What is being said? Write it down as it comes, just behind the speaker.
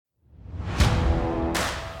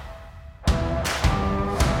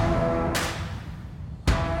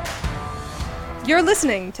You're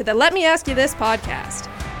listening to the Let Me Ask You This podcast,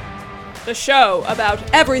 the show about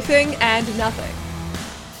everything and nothing.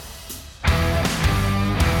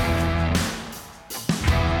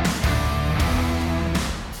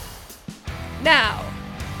 Now,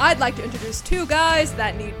 I'd like to introduce two guys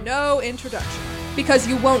that need no introduction, because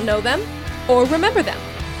you won't know them or remember them.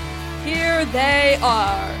 Here they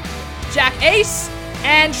are, Jack Ace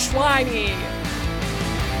and Schweiny.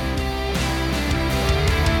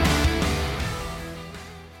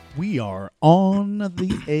 We are on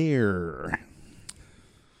the air.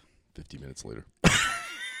 50 minutes later. A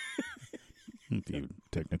few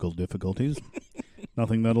technical difficulties.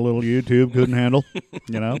 Nothing that a little YouTube couldn't handle,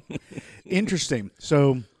 you know. Interesting.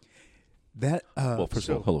 So that Well, first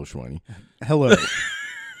of all, hello, Schweiny. hello.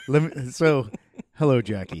 Hello,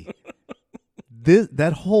 Jackie.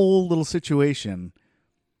 That whole little situation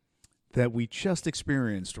that we just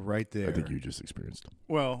experienced right there. I think you just experienced.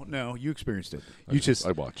 Well, no, you experienced it.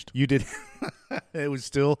 I watched. You did. It was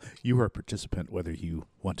still, you were a participant, whether you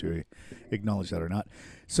want to acknowledge that or not.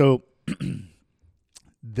 So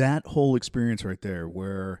that whole experience right there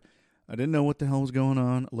where I didn't know what the hell was going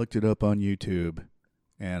on, looked it up on YouTube,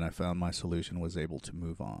 and I found my solution, was able to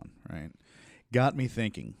move on, right? Got me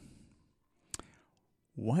thinking,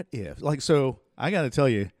 what if, like, so I got to tell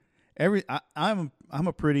you, I'm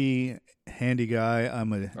a pretty handy guy.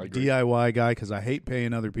 I'm a DIY guy because I hate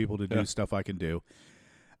paying other people to do stuff I can do.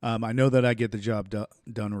 I know that I get the job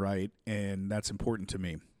done right, and that's important to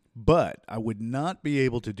me. But I would not be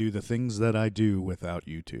able to do the things that I do without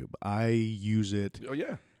YouTube. I use it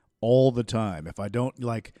all the time. If I don't,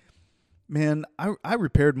 like, man, I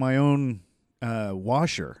repaired my own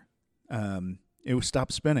washer. It was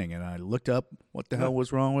stopped spinning, and I looked up what the hell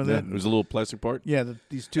was wrong with it. It was a little plastic part. Yeah,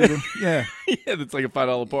 these two. Yeah, yeah, that's like a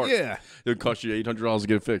 $5 part. Yeah, it would cost you $800 to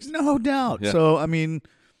get it fixed. No doubt. Yeah. So I mean,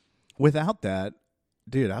 without that,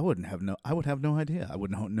 dude, I would have no idea. I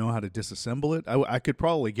wouldn't know how to disassemble it. I could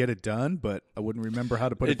probably get it done, but I wouldn't remember how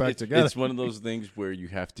to put it back together. It's one of those things where you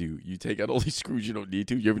take out all these screws you don't need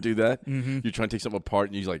to. You ever do that? Mm-hmm. You try and take something apart,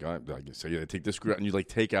 and you're like, so you take this screw out, and you like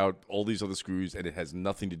take out all these other screws, and it has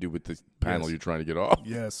nothing to do with the panel you're trying to get off.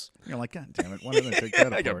 Yes. You're like, God damn it, why didn't I take that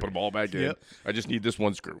apart? I got to put them all back in. I just need this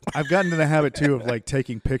one screw. I've gotten to the habit, too, of like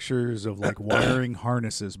taking pictures of like wiring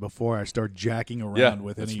harnesses before I start jacking around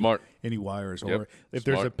with any wires. Or if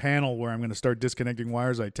there's a panel where I'm going to start disconnecting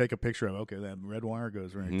wires, I take a picture of, okay, that red wire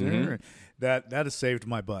goes right there. That has saved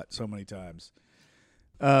my butt so many times.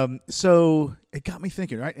 So it got me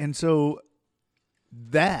thinking, right? And so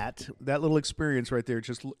that little experience right there,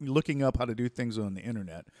 just looking up how to do things on the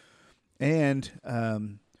internet, and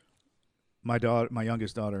my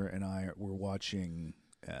youngest daughter and I were watching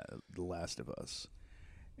The Last of Us.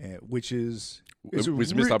 Which is it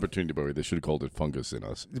was a missed opportunity, but they should have called it Fungus in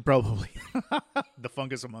Us. Probably. The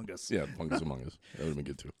Fungus Among Us. Yeah, Fungus Among Us. That would have been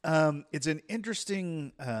good, too. It's an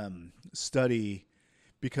interesting study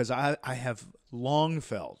because I have long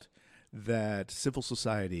felt that civil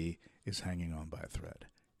society is hanging on by a thread.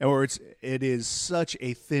 Or it is such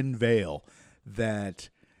a thin veil that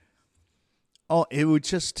it would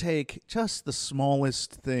just take just the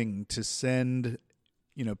smallest thing to send,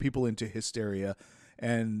 people into hysteria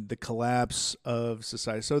and the collapse of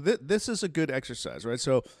society. So this is a good exercise, right?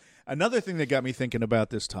 So another thing that got me thinking about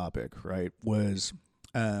this topic, right, was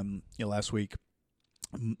last week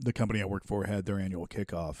the company I work for had their annual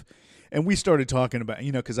kickoff, and we started talking about,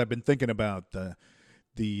 because I've been thinking about the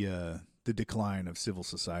decline of civil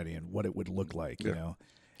society and what it would look like, you know.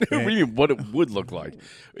 What do you mean, what it would look like?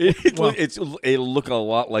 It'll look a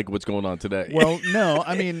lot like what's going on today. Well, no,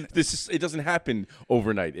 I mean, it doesn't happen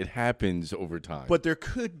overnight. It happens over time. But there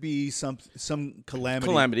could be some calamity.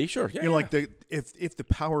 Calamity, sure. Yeah, like if the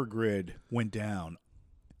power grid went down,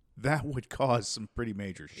 that would cause some pretty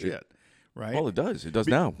major shit, right? Well, it does. It does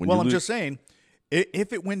now. I'm just saying,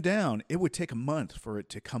 if it went down, it would take a month for it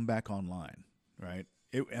to come back online, right?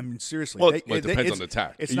 Seriously. Well, it depends on the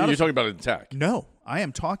attack. You're talking about an attack. No, I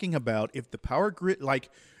am talking about if the power grid, like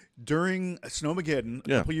during Snowmageddon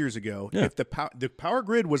a couple years ago, if the power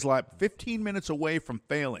grid was like 15 minutes away from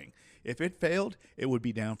failing, if it failed, it would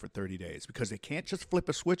be down for 30 days because they can't just flip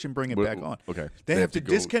a switch and bring it back on. Okay. They have to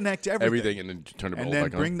disconnect everything and then turn it back on.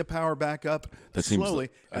 And then bring the power back up slowly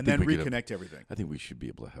and then reconnect everything. I think we should be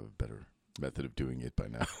able to have a better method of doing it by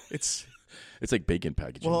now. It's like bacon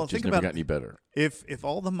packaging. Well, it just never got any better. If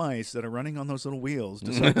all the mice that are running on those little wheels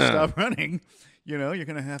decide to stop running, you're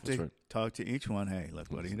going to have to talk to each one. Hey, look,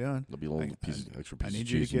 what are you doing? There'll be a little extra piece I need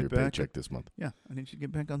of you cheese to in your get back. paycheck this month. Yeah, I need you to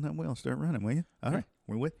get back on that wheel and start running, will you? All right,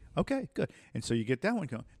 we're with. Okay, good. And so you get that one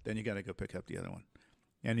going. Then you got to go pick up the other one.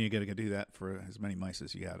 And you got to do that for as many mice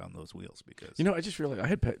as you got on those wheels because I just realized I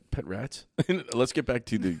had pet rats. Let's get back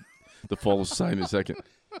to the fall of society in a second.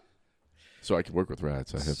 So I can work with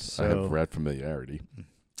rats. I have rat familiarity.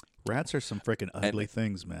 Rats are some freaking ugly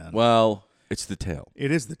things, man. Well, it's the tail.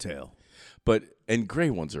 It is the tail. And gray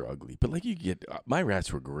ones are ugly. But like you get my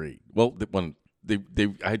rats were great. Well, I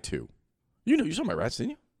had two. You saw my rats,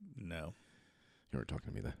 didn't you? No. You weren't talking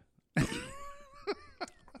to me then.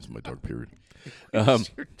 It's my dark period.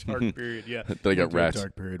 It's your dark period, yeah. Then I got rats.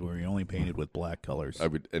 Dark period where you only painted with black colors. I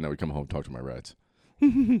would come home and talk to my rats.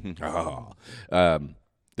 They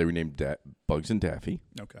were named Bugs and Daffy.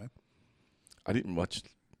 Okay. I didn't much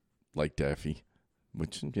like Daffy,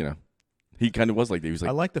 which he kind of was like that. He was like.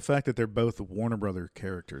 I like the fact that they're both Warner Brother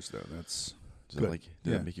characters, though. That's good.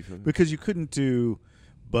 Did that make you feel good? Because you couldn't do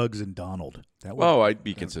Bugs and Donald. I'd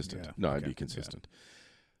be consistent. Yeah. No, I'd be consistent. Yeah.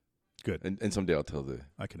 Good. And someday I'll tell the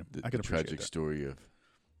appreciate tragic that. story of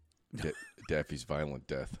Daffy's violent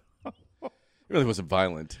death. It really wasn't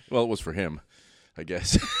violent. Well, it was for him, I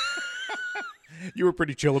guess. You were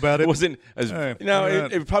pretty chill about it. It wasn't as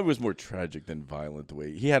it probably was more tragic than violent. The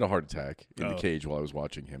way he had a heart attack in the cage while I was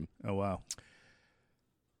watching him. Oh wow!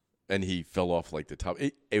 And he fell off like the top.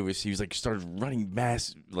 He was like started running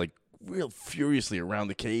real furiously around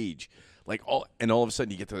the cage, all of a sudden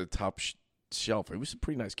you get to the top shelf. It was a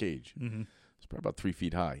pretty nice cage. Mm-hmm. It's probably about 3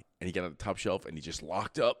 feet high, and he got on the top shelf and he just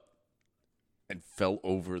locked up and fell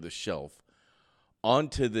over the shelf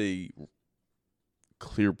onto the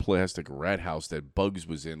clear plastic rat house that Bugs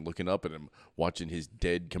was in, looking up at him, watching his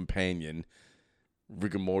dead companion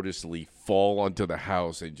rigor mortisly fall onto the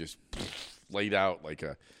house and just laid out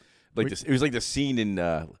this. It was like the scene in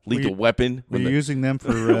Lethal Weapon. Were you using them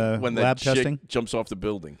for when lab chick testing? Jumps off the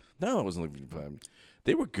building. No, it wasn't Lethal Weapon.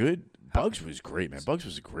 They were good. Bugs was great, man. Bugs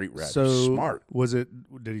was a great rat. So smart. Did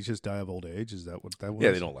he just die of old age? Is that what that was? Yeah,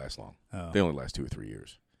 they don't last long. Oh. They only last 2 or 3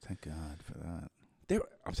 years. Thank God for that.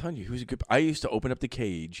 I'm telling you, he was a good. I used to open up the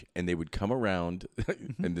cage, and they would come around,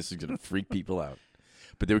 and this is going to freak people out.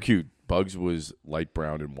 But they were cute. Bugs was light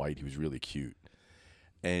brown and white. He was really cute.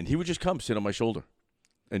 And he would just come sit on my shoulder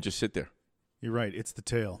and just sit there. You're right. It's the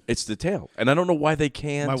tail. It's the tail. And I don't know why they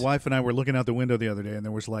can't. My wife and I were looking out the window the other day, and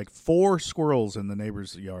there was 4 squirrels in the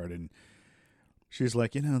neighbor's yard, and she's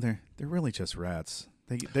like, they're really just rats.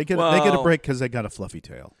 They get a break because they got a fluffy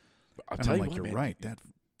tail. I'll tell you what, you're man, right. That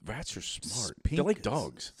rats are smart. pink They're like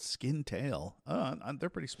dogs. Skin tail. They're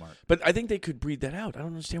pretty smart. But I think they could breed that out. I don't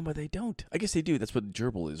understand why they don't. I guess they do. That's what a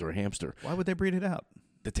gerbil is, or a hamster. Why would they breed it out?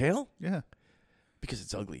 The tail? Yeah. Because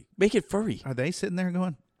it's ugly. Make it furry. Are they sitting there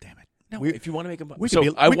going, damn it? No, if you want to make them... We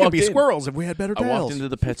could be squirrels if we had better tails. I walked into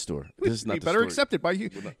the pet store. This is not be the better story. accepted by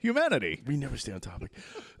humanity. We never stay on topic.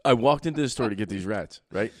 I walked into the store to get these rats,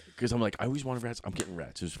 right? Because I'm like, I always wanted rats. I'm getting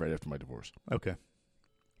rats. This was right after my divorce. Okay.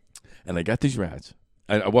 And I got these rats.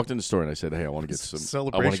 I walked in the store and I said, "Hey, I want to get some.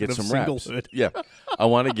 Celebration I want to get of some rats. singlehood. Yeah, I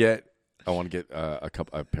want to get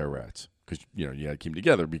a pair of rats because you got to keep them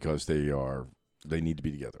together because they need to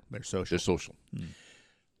be together. They're social. They're social."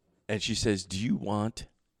 And she says, "Do you want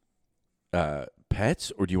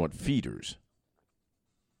pets or do you want feeders?"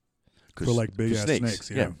 For big ass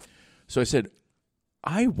snakes. Yeah. So I said,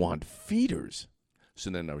 "I want feeders." So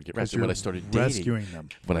then I would get rats. And when I started rescuing them.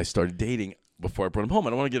 When I started dating, before I brought them home,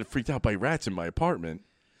 I don't want to get freaked out by rats in my apartment.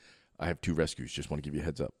 I have 2 rescues. Just want to give you a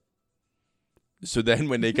heads up. So then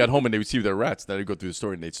when they got home and they would see their rats, then I'd go through the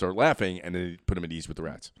story and they'd start laughing and then they'd put them at ease with the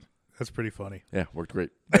rats. That's pretty funny. Yeah, worked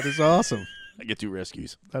great. That is awesome. I get 2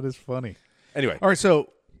 rescues. That is funny. Anyway. All right,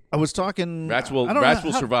 so I was talking... Rats will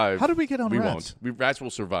survive. How did we get on we rats? We won't. Rats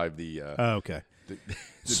will survive the okay. the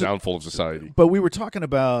downfall of society. But we were talking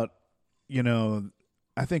about,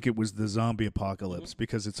 I think it was the zombie apocalypse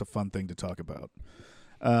because it's a fun thing to talk about.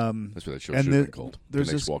 That's what that show should have been called. The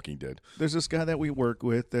Next Walking Dead. There's this guy that we work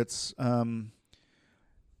with that's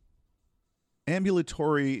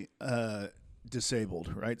ambulatory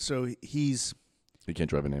disabled, right? So he can't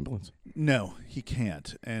drive an ambulance? No, he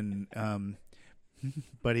can't. And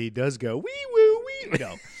but he does go wee woo wee.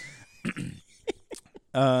 No.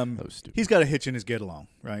 That was stupid. He's got a hitch in his get along,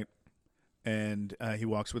 right? And he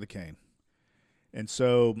walks with a cane. And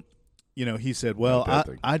so, he said, well,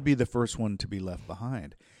 I'd be the first one to be left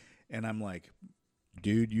behind. And I'm like,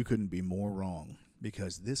 dude, you couldn't be more wrong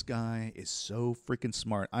because this guy is so freaking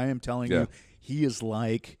smart. I am telling you, he is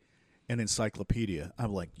like an encyclopedia.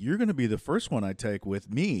 I'm like, you're going to be the first one I take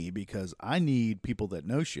with me because I need people that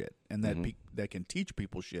know shit and that that can teach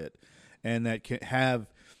people shit and that can have,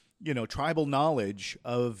 tribal knowledge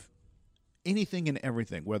of anything and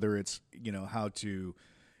everything, whether it's,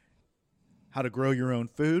 how to grow your own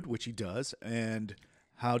food, which he does, and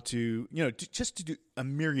how to, just to do a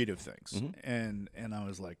myriad of things. And I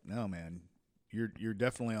was like, no, man, you're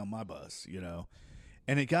definitely on my bus,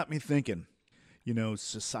 And it got me thinking,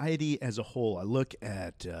 society as a whole. I look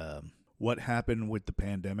at what happened with the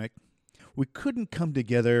pandemic. We couldn't come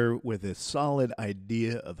together with a solid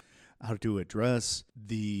idea of how to address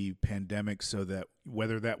the pandemic, so that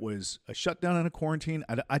whether that was a shutdown and a quarantine,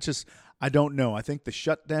 I don't know. I think the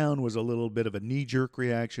shutdown was a little bit of a knee-jerk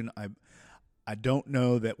reaction. I don't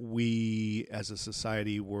know that we as a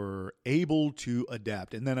society were able to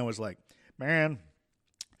adapt. And then I was like, man,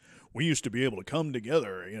 we used to be able to come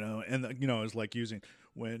together, and it was like using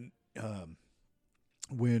when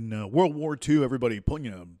World War II, everybody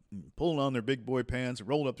pulling on their big boy pants and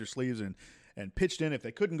rolled up their sleeves and pitched in. If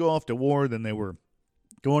they couldn't go off to war, then they were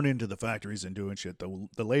going into the factories and doing shit.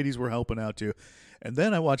 The ladies were helping out too. And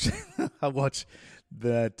then I watched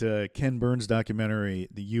that Ken Burns documentary,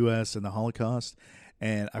 The U.S. and the Holocaust,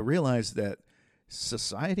 and I realized that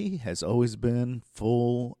society has always been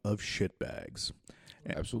full of shitbags.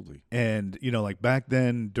 Absolutely. And like back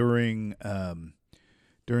then during the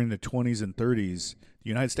 20s and 30s, the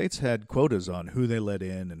United States had quotas on who they let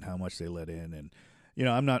in and how much they let in. And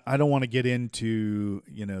I don't want to get into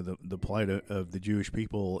the plight of the Jewish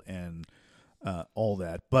people and all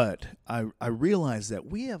that, but I realize that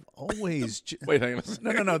we have always Wait, hang on a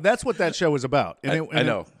second. No, that's what that show is about. And I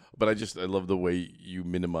know, but I love the way you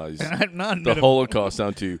minimize the the Holocaust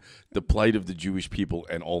down to the plight of the Jewish people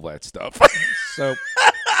and all that stuff. So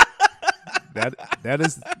that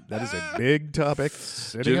is a big topic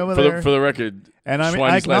sitting over for there. For the record, and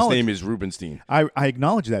Schwein's last name is Rubenstein. I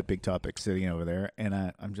acknowledge that big topic sitting over there, and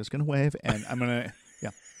I'm just going to wave, and I'm going to,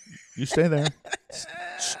 you stay there.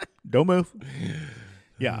 Don't move.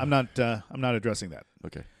 Yeah, I'm not addressing that.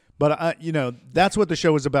 Okay. But that's what the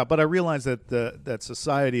show is about. But I realize that that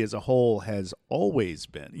society as a whole has always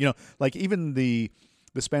been, like even the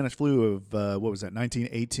Spanish flu of what was that,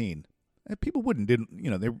 1918. People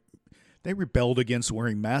they rebelled against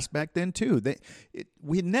wearing masks back then too.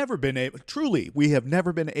 We have never been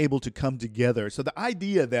able to come together. So the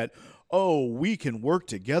idea that we can work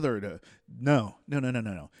together no.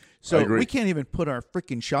 So we can't even put our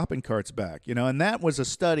freaking shopping carts back, and that was a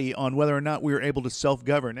study on whether or not we were able to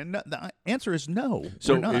self-govern. And the answer is no.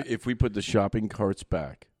 So we're not. If we put the shopping carts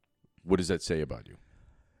back, what does that say about you?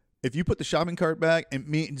 If you put the shopping cart back, it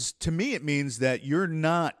means that you're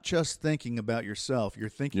not just thinking about yourself. You're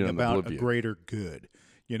thinking about a greater good.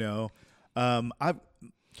 I've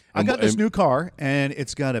got this new car, and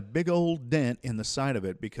it's got a big old dent in the side of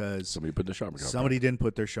it because somebody put the shopping cart. Somebody didn't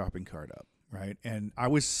put their shopping cart up, right? And I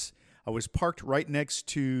was parked right next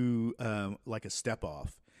to like a step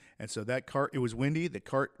off, and so that cart. It was windy. The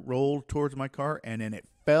cart rolled towards my car, and then it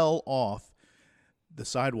fell off the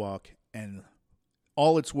sidewalk and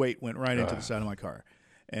all its weight went right into the side of my car.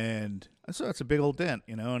 And so that's a big old dent,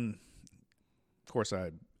 and of course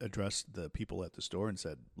I addressed the people at the store and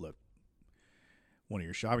said, look, one of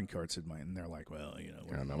your shopping carts in mine. And they're like, well,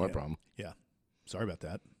 not my problem. Yeah. Sorry about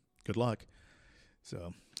that. Good luck.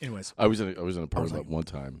 So anyways. I was in a parking lot one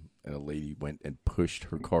time, and a lady went and pushed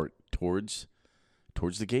her cart towards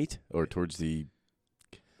the gate or towards the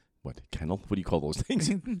kennel? What do you call those things?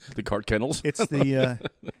 The cart kennels? It's the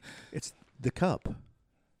the cup.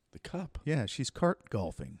 The cup. Yeah, she's cart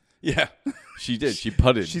golfing. Yeah, she did. She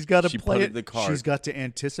putted. She's got to play the cart. She's got to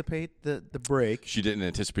anticipate the break. She didn't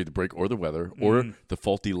anticipate the break or the weather or the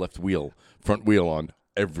faulty front wheel on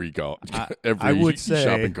every I would say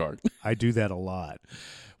shopping cart. I do that a lot.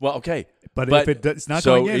 Well, okay, but if it's not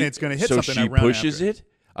going in, it's going to hit something. So she pushes it.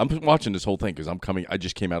 I'm watching this whole thing because I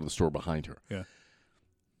just came out of the store behind her. Yeah.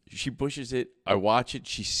 She pushes it. I watch it.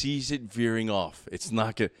 She sees it veering off. It is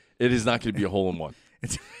not going to be a hole in one.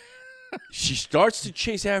 She starts to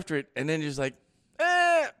chase after it, and then just like,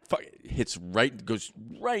 fuck, goes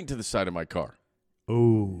right into the side of my car.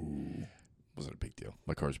 Ooh. Wasn't a big deal.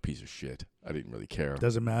 My car's a piece of shit. I didn't really care.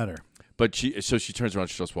 Doesn't matter. But she turns around.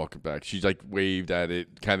 She starts walking back. She like waved at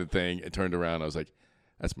it, kind of thing, and turned around. I was like,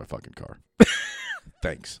 "That's my fucking car.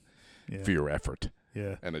 Thanks for your effort."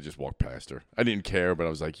 Yeah. And I just walked past her. I didn't care, but I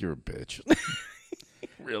was like, "You're a bitch."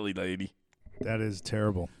 Really, lady. That is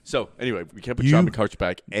terrible. So anyway, we can't put shopping carts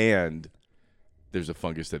back, and there's a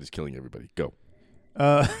fungus that is killing everybody. Go.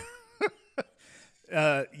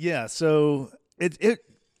 Yeah. So the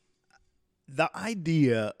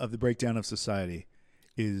idea of the breakdown of society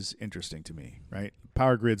is interesting to me, right?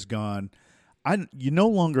 Power grid's gone. You no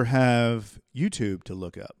longer have YouTube to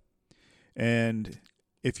look up. And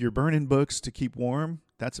if you're burning books to keep warm,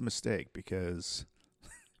 that's a mistake because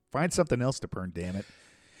find something else to burn, damn it.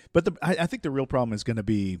 But I think the real problem is going to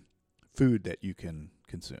be food that you can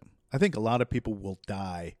consume. I think a lot of people will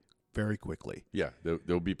die very quickly. Yeah, there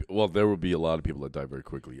will be a lot of people that die very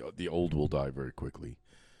quickly. The old will die very quickly,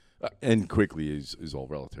 and quickly is all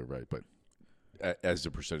relative, right? But as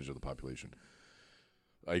a percentage of the population,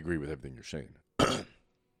 I agree with everything you're saying.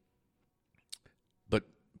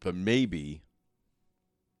 but maybe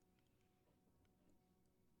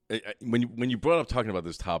when you brought up talking about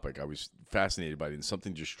this topic, I was fascinated by it, and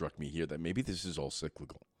something just struck me here that maybe this is all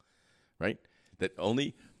cyclical, right? That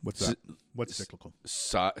only What's that? What's cyclical?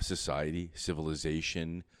 Society,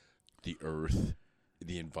 civilization, the earth,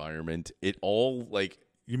 the environment, it all like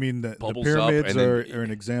You mean the bubbles pyramids up are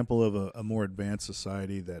an example of a more advanced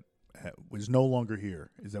society that was no longer here?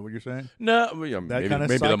 Is that what you're saying? No, yeah, maybe kind of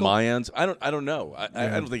the cycle? Mayans. I don't know. I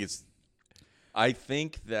don't think it's. I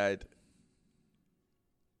think that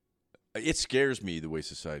it scares me the way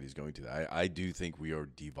society is going to that. I do think we are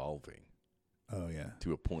devolving. Oh yeah,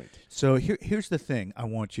 to a point. So here's the thing. I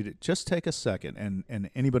want you to just take a second, and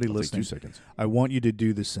anybody listening, 2 seconds. I want you to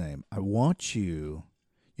do the same. I want you.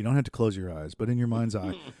 You don't have to close your eyes, but in your mind's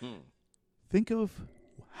eye, think of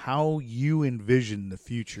how you envision the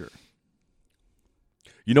future.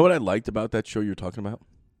 You know what I liked about that show you're talking about?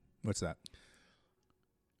 What's that?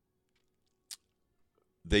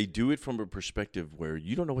 They do it from a perspective where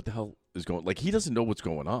you don't know what the hell is going. Like he doesn't know what's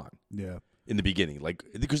going on. Yeah. In the beginning, like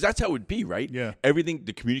because that's how it would be, right? Yeah. Everything,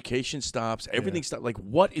 the communication stops. Everything stops. Like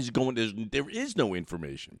what is going? There is no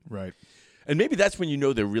information. Right. And maybe that's when you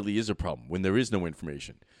know there really is a problem, when there is no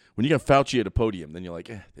information. When you got Fauci at a podium, then you're like,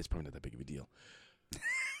 it's probably not that big of a deal.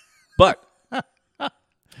 But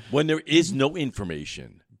when there is no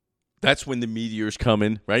information, that's when the meteors come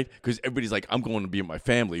in, right? Because everybody's like, I'm going to be with my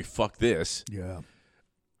family. Fuck this. Yeah.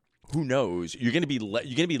 Who knows? You're going to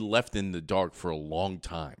be left in the dark for a long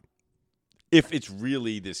time if it's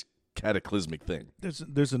really this cataclysmic thing.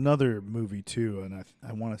 There's another movie too, and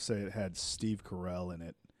I want to say it had Steve Carell in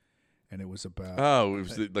it. And it was about it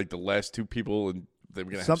was like the last two people, and they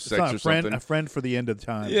were gonna have sex or something. A friend for the end of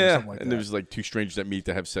time. Yeah, or something like and that. there was like two strangers that meet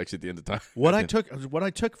to have sex at the end of time. What I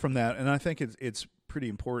took from that, and I think it's pretty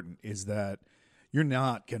important, is that you're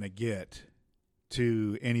not going to get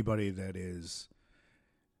to anybody that is.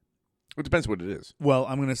 It depends what it is. Well,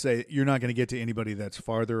 I'm going to say you're not going to get to anybody that's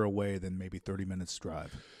farther away than maybe 30 minutes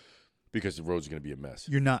drive. Because the road's going to be a mess.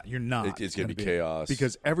 You're not. It's going to be chaos.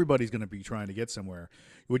 Because everybody's going to be trying to get somewhere.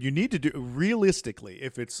 What you need to do, realistically,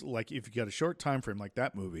 if it's like if you got a short time frame like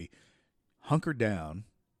that movie, hunker down,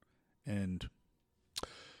 and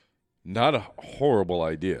not a horrible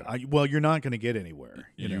idea. Well, you're not going to get anywhere.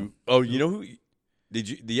 You know. Oh, you know who? Did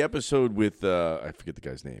you the episode with I forget the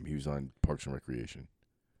guy's name? He was on Parks and Recreation.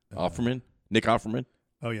 Offerman, Nick Offerman.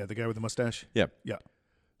 Oh yeah, the guy with the mustache. Yeah, yeah.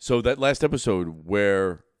 So that last episode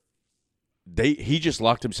where he just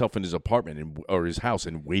locked himself in his apartment or his house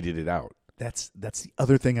and waited it out. That's the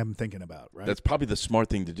other thing I'm thinking about, right? That's probably the smart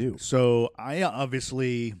thing to do. So I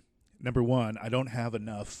obviously, number one, I don't have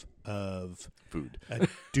enough of food, a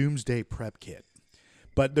doomsday prep kit.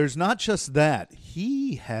 But there's not just that.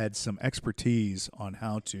 He had some expertise on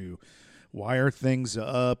how to wire things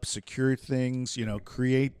up, secure things,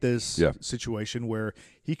 create this situation where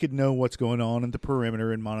he could know what's going on in the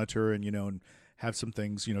perimeter and monitor and, and have some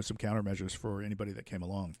things, some countermeasures for anybody that came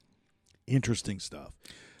along. Interesting stuff.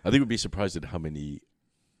 I think we'd be surprised at how many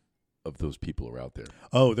of those people are out there.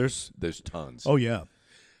 Oh, there's tons. Oh, yeah.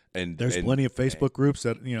 And there's plenty of Facebook groups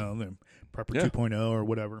that, Prepper 2.0 or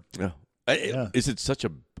whatever. Yeah. Is it such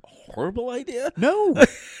a horrible idea? No.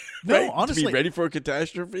 No, right? honestly. To be ready for a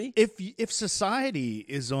catastrophe? If society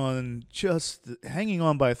is on just hanging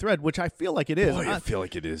on by a thread, which I feel like it is. Boy, I feel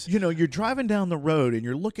like it is. You're driving down the road and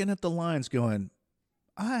you're looking at the lines going,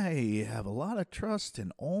 I have a lot of trust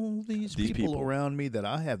in all these people around me that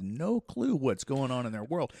I have no clue what's going on in their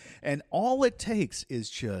world. And all it takes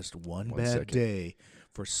is just one bad day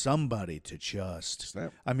for somebody to just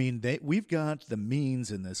snap. I mean, we've got the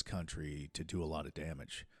means in this country to do a lot of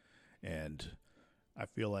damage. And I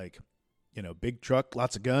feel like, big truck,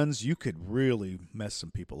 lots of guns, you could really mess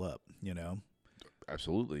some people up,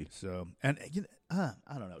 Absolutely. So, and I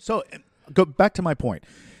don't know. So, go back to my point.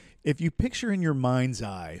 If you picture in your mind's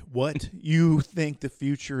eye what you think the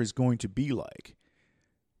future is going to be like,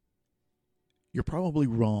 you're probably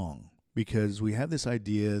wrong, because we have this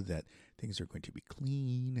idea that things are going to be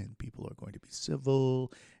clean and people are going to be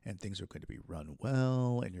civil and things are going to be run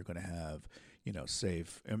well and you're going to have,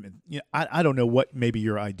 safe. I mean, I don't know what maybe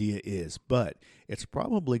your idea is, but it's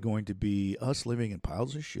probably going to be us living in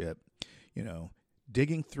piles of shit,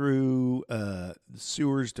 digging through the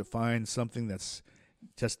sewers to find something that's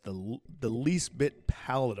just the least bit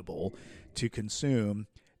palatable to consume,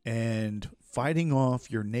 and fighting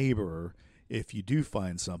off your neighbor if you do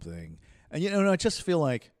find something. And, I just feel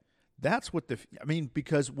like that's what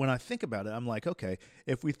because when I think about it, I'm like, okay,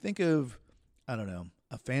 if we think of, I don't know,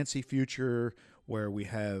 a fancy future where we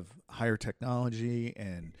have higher technology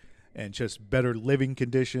and just better living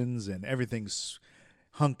conditions and everything's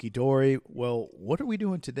hunky-dory, well, what are we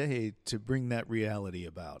doing today to bring that reality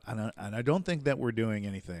about? And I don't think that we're doing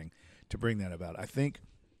anything to bring that about. I think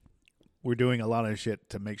we're doing a lot of shit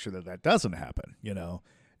to make sure that doesn't happen,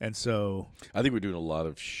 And so I think we're doing a lot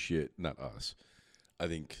of shit, not us. I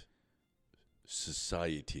think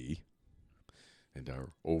society and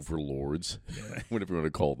our overlords, whatever you want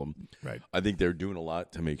to call them, right. I think they're doing a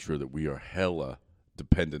lot to make sure that we are hella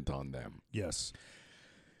dependent on them. Yes.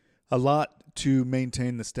 A lot to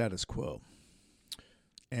maintain the status quo.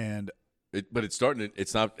 And but it's starting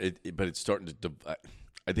to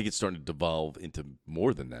I think it's starting to devolve into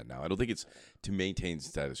more than that now. I don't think it's to maintain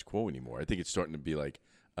status quo anymore. I think it's starting to be like,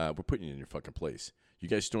 we're putting you in your fucking place. You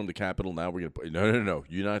guys stormed the Capitol, now we're going to put... No.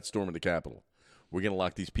 You're not storming the Capitol. We're going to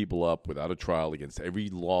lock these people up without a trial against every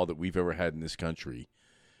law that we've ever had in this country.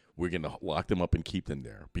 We're going to lock them up and keep them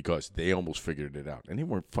there because they almost figured it out. And they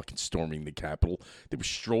weren't fucking storming the Capitol. They were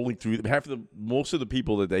strolling through. Most of the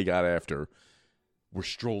people that they got after were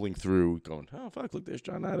strolling through going, oh, fuck, look, there's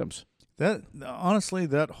John Adams. Honestly,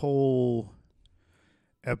 that whole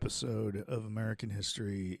episode of American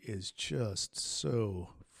history is just so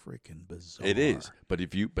freaking bizarre. It is, but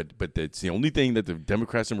that's the only thing that the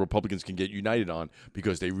Democrats and Republicans can get united on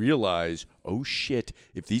because they realize, oh shit,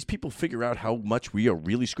 if these people figure out how much we are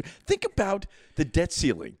really screwed. Think about the debt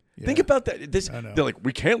ceiling. Yeah. Think about that. They're like,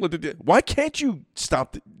 we can't let the debt. Why can't you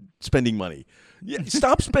stop spending money? Yeah,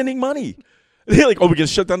 stop spending money. They're like, oh, we're gonna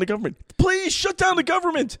shut down the government. Please shut down the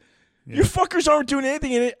government. Yeah. You fuckers aren't doing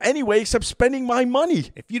anything in it anyway except spending my money.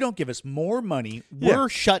 If you don't give us more money, we're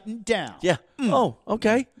shutting down. Yeah. Oh,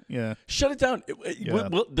 okay. Yeah. Shut it down.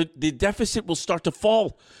 The deficit will start to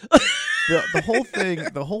fall. the whole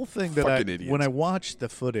thing that when I watched the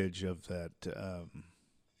footage of that,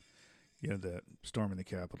 the storm in the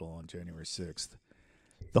Capitol on January 6th,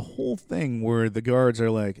 the whole thing where the guards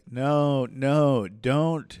are like, no,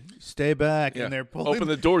 don't stay back, and they're pulling open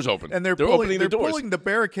the doors open, and they're opening the doors, pulling the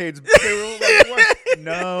barricades. They were like, what?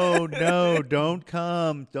 No, don't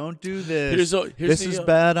come, don't do this. This is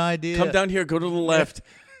bad idea. Come down here, go to the left.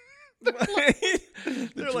 They're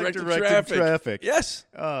like directing traffic. Yes.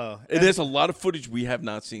 There's a lot of footage we have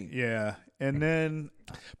not seen. Yeah, and then,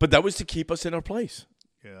 but that was to keep us in our place.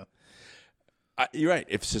 Yeah. You're right.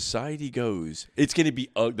 If society goes, it's going to be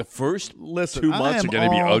the first 2 months are going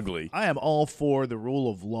to be ugly. I am all for the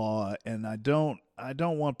rule of law, and I don't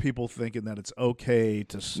want people thinking that it's okay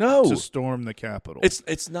to storm the Capitol.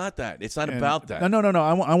 It's not that. It's not about that. No.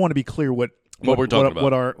 I want to be clear what we're talking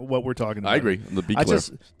about. What we're talking about. I agree. Be clear.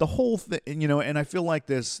 The whole thing, and I feel like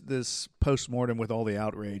this postmortem with all the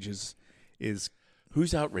outrage is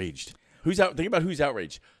who's outraged? Think about who's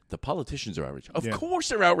outraged. The politicians are outraged. Of course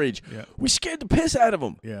they're outraged. Yeah. We scared the piss out of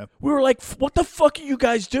them. Yeah. We were like, what the fuck are you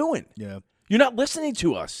guys doing? Yeah. You're not listening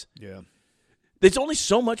to us. Yeah. There's only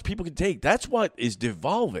so much people can take. That's what is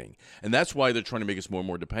devolving, and that's why they're trying to make us more and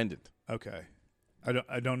more dependent. Okay.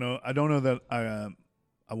 I don't know that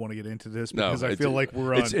I want to get into this because I feel like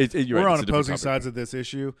we're on opposing sides of this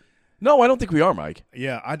issue. No, I don't think we are, Mike.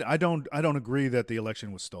 Yeah, I don't agree that the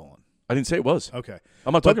election was stolen. I didn't say it was. Okay.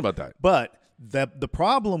 I'm not talking about that. But the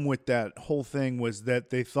problem with that whole thing was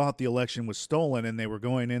that they thought the election was stolen and they were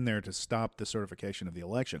going in there to stop the certification of the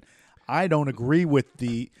election. I don't agree with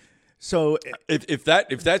the so if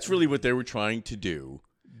that's really what they were trying to do,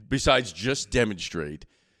 besides just demonstrate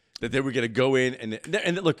that they were going to go in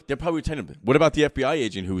and look, they're probably telling them. What about the FBI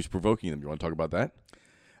agent who was provoking them? You want to talk about that?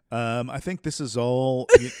 I think this is all.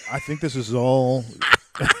 This is all.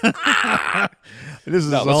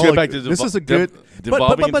 Let's get back to this is a good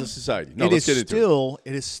devolving into society. No, let's get into it.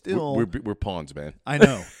 It is still. We're pawns, man. I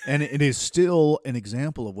know, and it is still an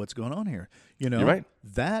example of what's going on here. You're right.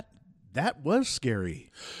 That was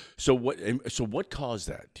scary. So what caused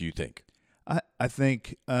that? Do you think? I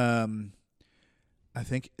think.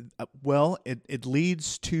 Well, it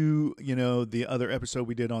leads to the other episode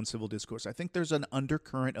we did on civil discourse. I think there's an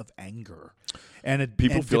undercurrent of anger, and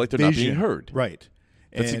people feel like they're not being heard. Right.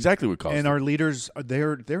 That's exactly what caused it. And our leaders,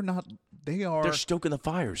 they're not. They're stoking the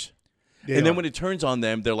fires. Then when it turns on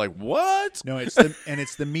them, they're like, "What?" No, it's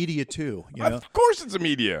the media too. Of course, it's the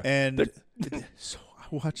media. And so I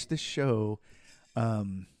watched this show.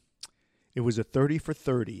 It was a 30 for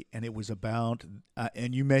 30, and it was about,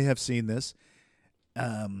 and you may have seen this.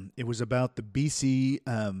 It was about the BC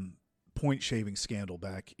point shaving scandal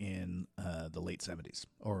back in the late 70s,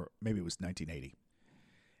 or maybe it was 1980.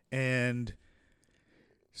 And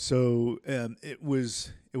so it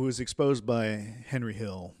was exposed by Henry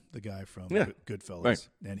Hill, the guy from Goodfellas, right.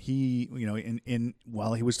 and he, in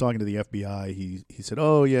while he was talking to the FBI, he said,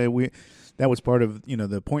 "Oh yeah, that was part of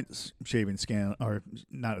the point shaving scandal, or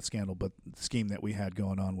not a scandal, but the scheme that we had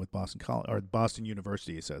going on with Boston College or Boston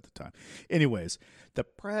University," he said at the time. Anyways, the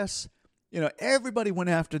press, everybody went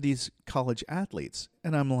after these college athletes,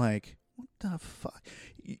 and I'm like, what the fuck?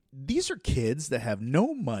 These are kids that have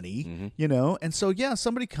no money, and so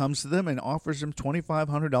somebody comes to them and offers them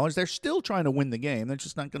 $2,500. They're still trying to win the game. They're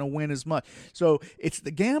just not going to win as much. So it's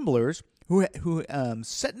the gamblers who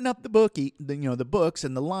setting up the bookie, the books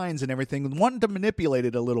and the lines and everything, wanting to manipulate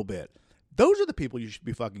it a little bit. Those are the people you should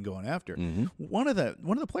be fucking going after. Mm-hmm. One of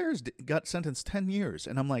the players got sentenced 10 years,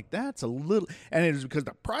 and I'm like, that's a little. And it was because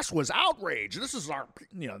the press was outraged. This is our,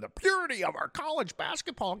 the purity of our college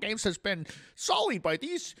basketball games has been sullied by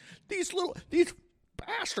these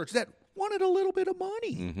bastards that wanted a little bit of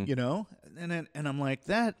money, And I'm like,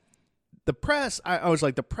 that the press. I was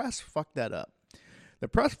like, the press fucked that up. The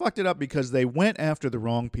press fucked it up because they went after the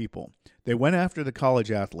wrong people. They went after the college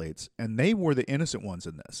athletes, and they were the innocent ones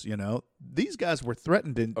in this. These guys were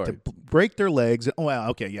threatened to break their legs. Oh, wow,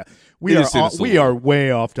 okay, yeah, we are way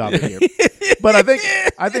off topic here. But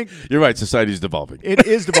I think you're right. Society's devolving. It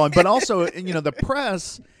is devolving, but also the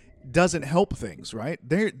press doesn't help things, right?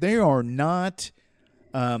 They are not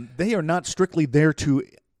strictly there to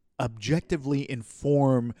objectively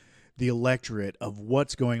inform the electorate of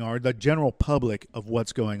what's going on, or the general public of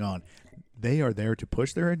what's going on. They are there to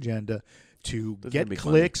push their agenda, to get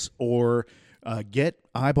clicks or get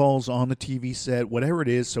eyeballs on the TV set, whatever it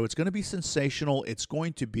is. So it's going to be sensational. It's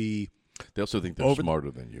going to be. They also think they're smarter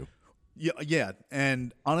than you. Yeah,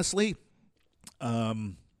 and honestly,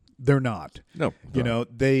 they're not. No,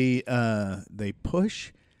 they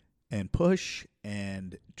push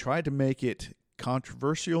and try to make it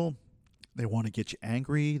controversial. They want to get you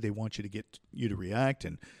angry. They want you to react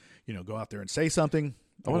and, go out there and say something.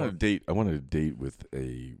 I wanted a date with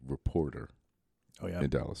a reporter. Oh yeah, in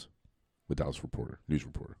Dallas, with Dallas reporter, news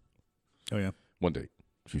reporter. Oh yeah, one date.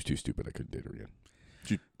 She was too stupid. I couldn't date her again.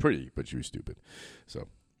 She's pretty, but she was stupid. So,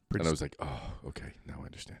 and I was like, oh, okay, now I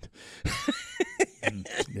understand.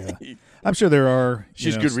 Yeah, I'm sure there are.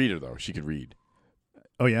 She's a good reader though. She could read.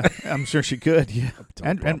 Oh yeah, I'm sure she could. Yeah,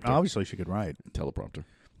 and obviously she could write. Teleprompter.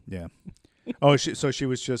 Yeah. Oh, so she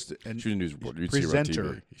was just she was a news reporter. You'd presenter. see her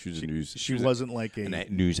on TV. She was a news. She wasn't like a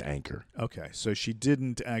news anchor. Okay, so she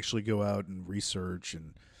didn't actually go out and research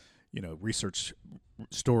and research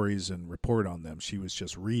stories and report on them. She was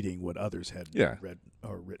just reading what others had read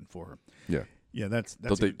or written for her. Yeah. Yeah, that's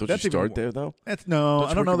don't you start there though? I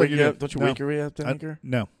don't know that you don't you wake her up to anchor?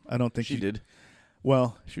 No, I don't think she did.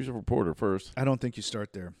 Well, she was a reporter first. I don't think you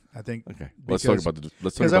start there. I think okay. Let's talk about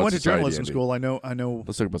because I went to journalism school. I know.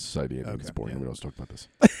 Let's talk about society. Okay, it's boring. yeah. We don't talk about this.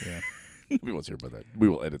 Yeah, we won't hear about that. We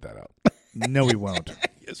will edit that out. No, we won't.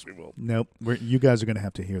 Yes, we will. Nope. You guys are going to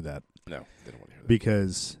have to hear that. No, they don't want to hear that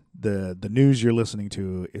because the news you're listening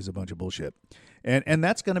to is a bunch of bullshit, and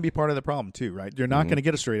that's going to be part of the problem too, right? You're not going to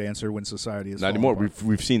get a straight answer when society is not anymore.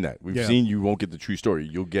 We've seen that. We've seen you won't get the true story.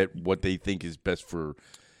 You'll get what they think is best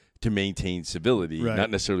to maintain civility, right.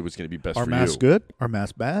 Not necessarily what's going to be best for you. Are masks good? Are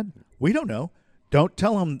masks bad? We don't know. Don't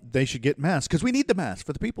tell them they should get masks because we need the masks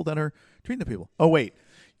for the people that are treating the people. Oh, wait.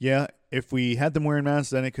 Yeah, if we had them wearing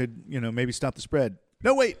masks, then it could, maybe stop the spread.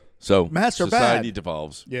 No, wait. So masks are bad. Society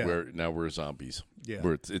devolves. Yeah. Where now we're zombies. Yeah.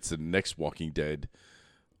 Where it's the next Walking Dead.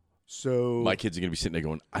 So my kids are going to be sitting there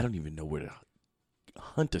going, I don't even know where to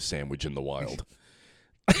hunt a sandwich in the wild.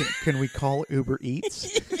 Can we call Uber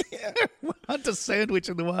Eats? Yeah. Hunt a sandwich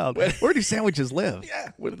in the wild. Where do sandwiches live?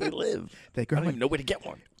 Yeah, where do they live? I don't even know where to get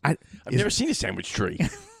one. I've never seen a sandwich tree.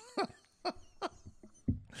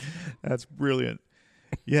 That's brilliant.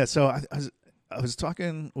 Yeah, so I was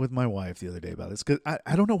talking with my wife the other day about this because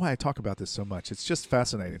I don't know why I talk about this so much. It's just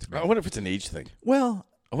fascinating to me. I wonder if it's an age thing. Well,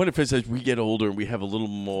 I wonder if it's as we get older and we have a little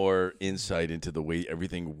more insight into the way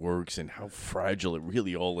everything works and how fragile it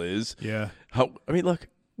really all is. Yeah. Look,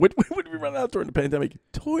 what did we run out during the pandemic?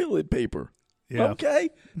 Toilet paper. Yeah. Okay.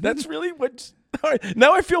 That's really what's... All right.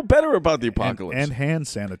 Now I feel better about the apocalypse. And hand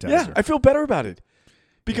sanitizer. Yeah, I feel better about it.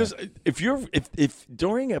 Because if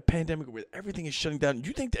during a pandemic where everything is shutting down,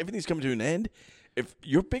 you think everything's coming to an end, if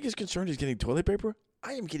your biggest concern is getting toilet paper,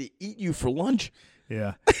 I am going to eat you for lunch.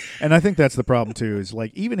 Yeah. And I think that's the problem, too, is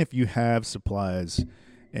like even if you have supplies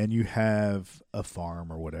and you have a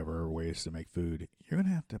farm or whatever, or ways to make food, you're going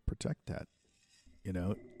to have to protect that. You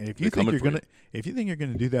know, and if They're you think coming you're for gonna, if you think you're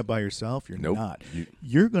gonna do that by yourself, you're Nope. not.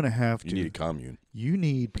 You're gonna have to. You need a commune. You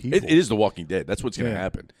need people. It is The Walking Dead. That's what's going to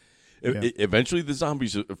happen. Yeah. Eventually, the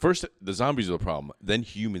zombies. First, the zombies are the problem. Then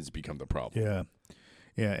humans become the problem. Yeah,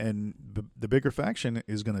 yeah, and the bigger faction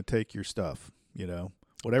is going to take your stuff. You know,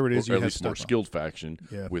 whatever it is, Or you at have least more stuff on. skilled faction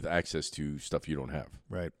Yeah. with access to stuff you don't have.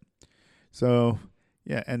 Right. So,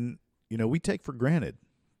 yeah, and you know, we take for granted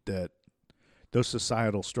that those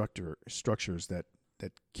societal structures that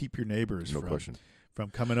keep your neighbors No question. from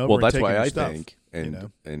coming over. Well, and that's taking why your I stuff, think, you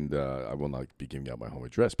know? and I will not be giving out my home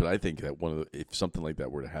address, but I think that if something like that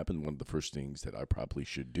were to happen, one of the first things that I probably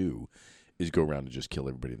should do is go around and just kill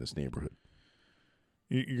everybody in this neighborhood.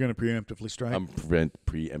 You're going to preemptively strike. I'm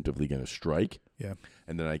preemptively going to strike. Yeah.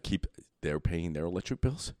 And then they're paying their electric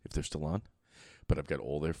bills if they're still on, but I've got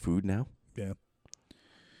all their food now. Yeah.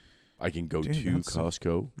 I can go Dude, to that's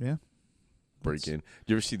Costco, Yeah. break in. Do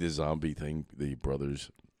you ever see the zombie thing the brothers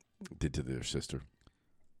did to their sister?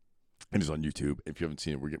 And it's on YouTube. If you haven't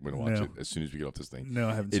seen it, we're going to watch No. it as soon as we get off this thing. No,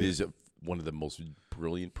 I haven't It seen is one of the most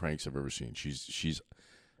brilliant pranks I've ever seen. She's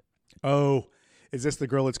Oh, is this the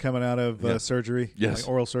girl that's coming out of Yeah. surgery? Yes. Like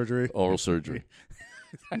oral surgery? oral surgery.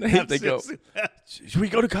 They go, should we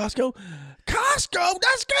go to Costco? Costco,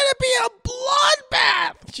 that's gonna be a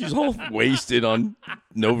bloodbath. She's all wasted on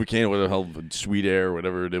Novocaine, whatever the hell, Sweet Air,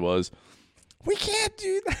 whatever it was. We can't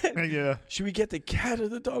do that. Yeah. Should we get the cat or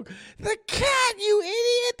the dog? The cat, you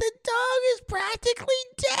idiot! The dog is practically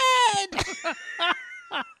dead.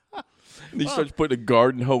 And he starts putting a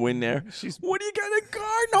garden hoe in there. What do you got a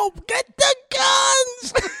garden hoe? Get the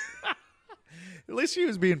guns! At least she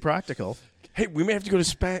was being practical. Hey, we may have to go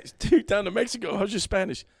down to Mexico. How's your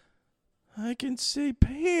Spanish? I can say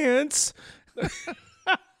pants.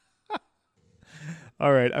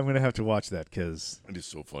 All right, I'm going to have to watch that because It is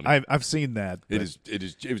so funny. I've seen that. It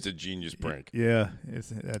was a genius prank. Yeah,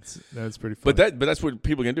 that's pretty funny. But that's what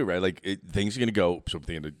people are gonna do, right? Like things are gonna go. So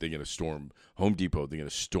they're gonna storm Home Depot. They're gonna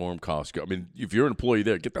storm Costco. I mean, if you're an employee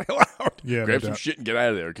there, get the hell out. Yeah, grab no some doubt. shit and get out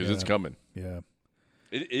of there because it's coming. Yeah.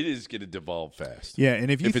 It is gonna devolve fast. Yeah, and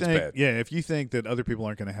if you If it's think bad. if you think that other people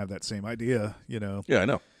aren't going to have that same idea, you know, Yeah, I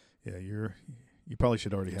know. yeah, you probably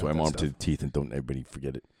should already have So I'm that armed to stuff. the teeth, and don't everybody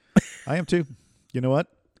forget it. I am too. You know what?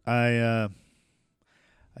 I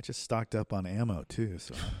just stocked up on ammo too,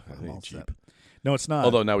 so I'm ain't all cheap. set. No, it's not.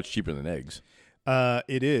 Although now it's cheaper than eggs.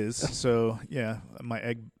 It is. So yeah, my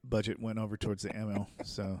egg budget went over towards the ammo.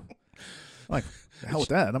 So I'm like, the hell with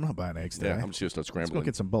that. I'm not buying eggs today. Yeah, I'm just gonna start Let's go scrambling.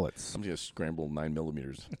 get some bullets. I'm just gonna scramble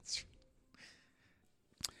 9mm.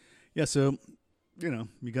 Yeah, so you know,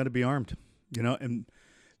 you got to be armed. You know, and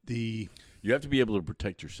the You have to be able to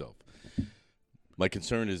protect yourself. My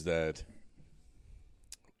concern is that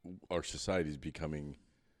our society is becoming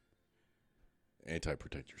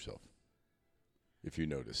anti-protect yourself. If you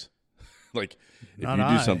notice, like if not you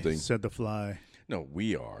do I, something, said the fly. no,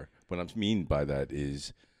 we are. What I mean by that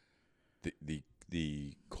is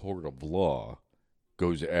the court of law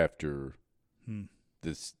goes after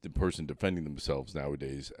the person defending themselves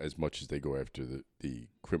nowadays as much as they go after the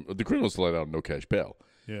criminals let out no cash bail.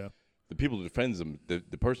 Yeah. The people who defend them, the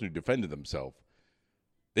person who defended themselves,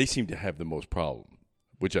 they seem to have the most problem,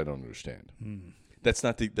 which I don't understand. That's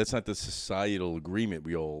not the societal agreement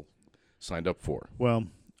we all signed up for. Well,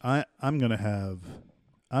 I'm gonna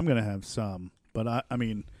have some, but I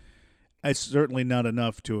mean, it's certainly not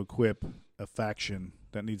enough to equip a faction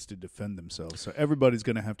that needs to defend themselves. So everybody's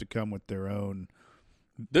gonna have to come with their own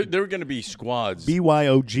There are going to be squads.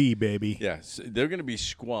 BYOG, baby. Yes, there are going to be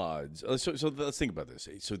squads. So let's think about this.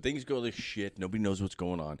 So things go to shit. Nobody knows what's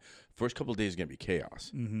going on. First couple of days is going to be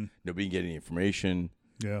chaos. Mm-hmm. Nobody can get any information.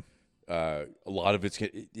 Yeah. A lot of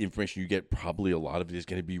the information you get, probably a lot of it is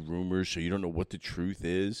going to be rumors, so you don't know what the truth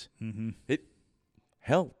is. Mm-hmm.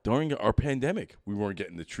 Hell, during our pandemic, we weren't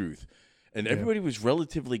getting the truth, and everybody was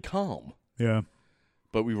relatively calm, Yeah.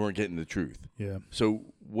 but we weren't getting the truth. Yeah. So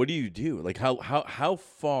what do you do? Like how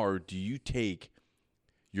far do you take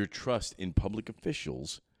your trust in public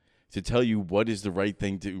officials to tell you what is the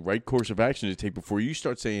right course of action to take before you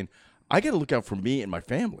start saying, I got to look out for me and my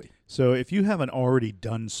family? So if you haven't already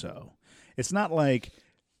done so, it's not like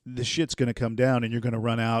the shit's going to come down and you're going to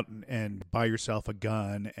run out and buy yourself a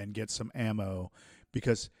gun and get some ammo,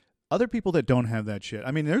 because other people that don't have that shit,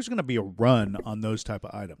 I mean, there's going to be a run on those type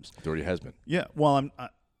of items. There already has been. Yeah, well,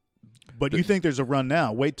 but you think there's a run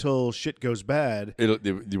now. Wait till shit goes bad. It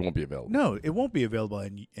won't be available. No, it won't be available,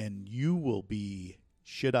 and you will be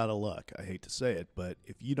shit out of luck. I hate to say it, but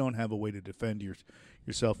if you don't have a way to defend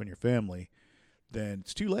yourself and your family, then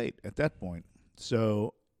it's too late at that point.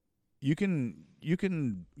 So you can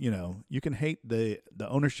hate the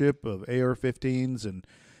ownership of AR-15s and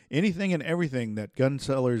anything and everything that gun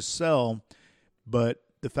sellers sell, but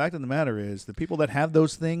the fact of the matter is the people that have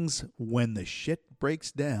those things, when the shit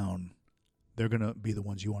breaks down, they're going to be the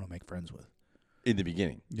ones you want to make friends with. In the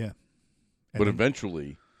beginning. Yeah. But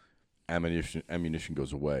eventually, ammunition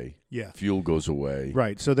goes away. Yeah. Fuel goes away.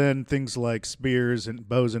 Right. So then things like spears and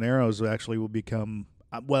bows and arrows actually will become,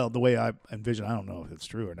 well, the way I envision, I don't know if it's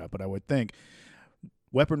true or not, but I would think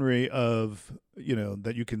weaponry of,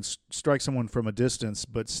 that you can strike someone from a distance,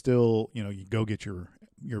 but still, you go get your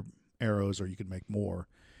arrows or you can make more.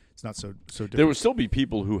 It's not so different. There will still be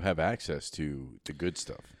people who have access to the good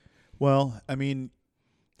stuff. Well, I mean,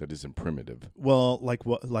 that isn't primitive. well, like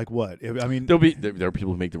what? I mean, there are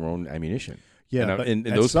people who make their own ammunition. yeah, and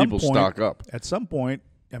at those some people point- stock up. At some point,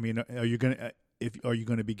 I mean, are you going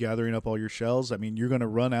to be gathering up all your shells? I mean, you're going to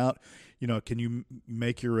run out. Can you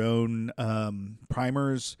make your own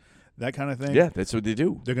primers, that kind of thing? Yeah, that's what they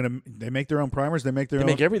do. They make their own primers. They make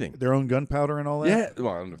everything. their own gunpowder and all that. Yeah,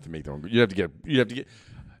 well, I don't have to make their own. You have to get.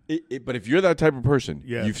 But if you're that type of person,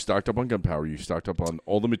 Yeah. you've stocked up on gunpowder. You've stocked up on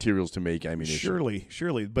all the materials to make ammunition.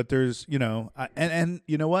 Surely. But there's, and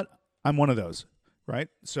you know what? I'm one of those, right?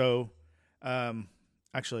 So,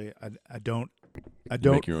 actually, I don't.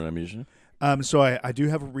 You make your own ammunition. So I do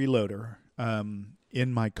have a reloader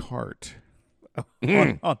in my cart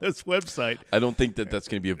on this website. I don't think that's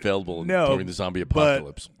going to be available No, during the zombie but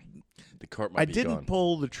apocalypse. The cart might I be didn't gone.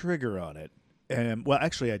 pull the trigger on it, and well,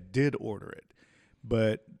 actually, I did order it,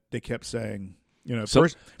 but they kept saying, Some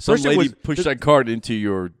first lady it was pushed that cart into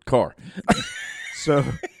your car. so.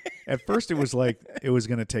 At first, it was like it was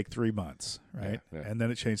going to take 3 months, right? Yeah. And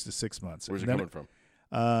then it changed to 6 months. Where's it And then coming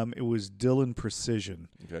from? It was Dillon Precision.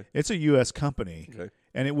 Okay. It's a U.S. company, Okay.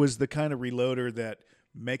 and it was the kind of reloader that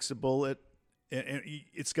makes a bullet. And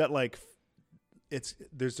it's got like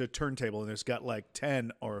there's a turntable, and there's got like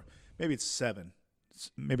 10 or maybe it's 7.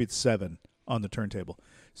 Maybe it's 7 on the turntable.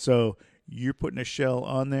 So you're putting a shell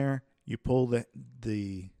on there. You pull the Where do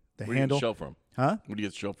you get handle. the shell from? Huh? Where do you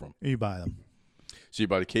get the shell from? You buy them. So you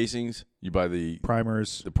buy the casings, you buy the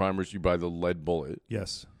Primers. primers, you buy the lead bullet.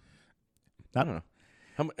 Yes. I don't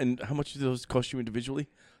know. How much do those cost you individually?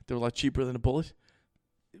 They're a lot cheaper than a bullet.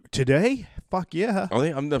 Today? Fuck yeah. Are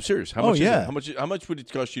they? I'm serious. How Oh, much? yeah. Is it? How much would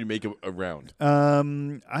it cost you to make a round?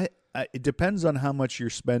 It depends on how much you're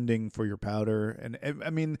spending for your powder, and I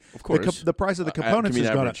mean, Of course. the price of the components give me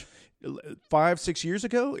has an gone up. 5-6 years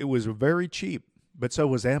ago, it was very cheap, but so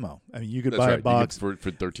was ammo. I mean, you could That's buy right. a box. for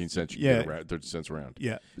 13 cents. You Yeah. get a round, 30 cents a round.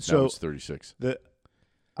 Yeah. Now So it's 36.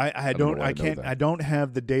 I don't know don't why I know that. I don't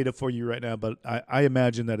have the data for you right now, but I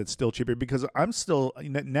imagine that it's still cheaper because I'm still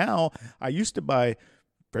now. I used to buy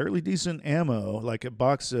fairly decent ammo, like a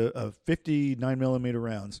box of 50 9mm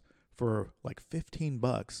rounds for like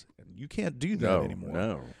 $15, and you can't do that anymore.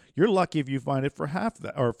 No. You're lucky if you find it for half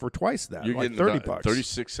that or for twice that, You're like getting $30.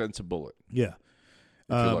 36 cents a bullet. Yeah.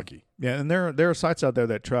 If you're lucky. Yeah, and there are sites out there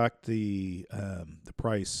that track the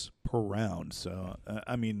price per round. So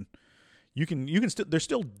I mean, you can still there's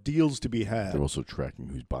still deals to be had. They're also tracking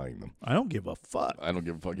who's buying them. I don't give a fuck. I don't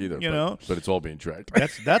give a fuck either. You but it's all being tracked.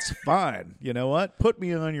 That's fine. You know what? Put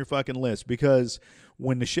me on your fucking list because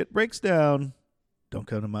when the shit breaks down, don't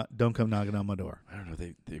come knocking on my door. I don't know.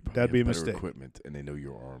 They probably That'd be a have better mistake. equipment, and they know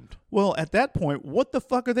you're armed. Well, at that point, what the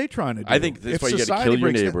fuck are they trying to do? I think that's If why you got to society kill your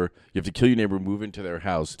breaks down- neighbor. You have to kill your neighbor, move into their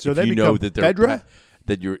house. So if they you know become that they're Fedra?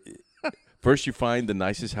 that you're. First, you find the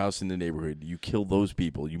nicest house in the neighborhood. You kill those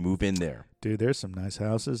people. You move in there. Dude, there's some nice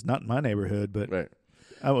houses. Not in my neighborhood, but Right.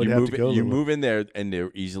 I would You have move to go. you a little- move in there, and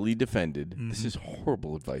they're easily defended. This is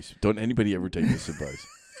horrible advice. Don't anybody ever take this advice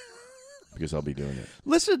because I'll be doing it.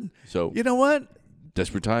 Listen, So you know what?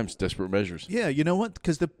 desperate times, desperate measures. Yeah, you know what?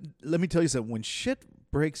 Because let me tell you something. When shit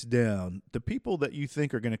breaks down, the people that you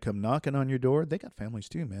think are going to come knocking on your door, they got families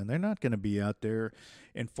too, man. They're not going to be out there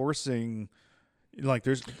enforcing. Like,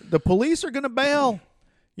 the police are going to bail.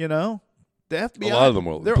 You know, the FBI. A lot of them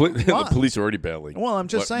will. they're- The police are already bailing. Well, I'm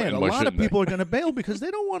just saying, and a why lot of shouldn't they? people are going to bail because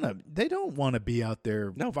they don't want to. They don't want to be out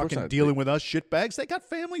there No, of course fucking not. dealing with us shitbags. They got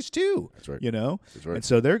families too. That's right. You know, That's right. and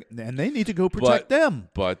so they need to go protect them.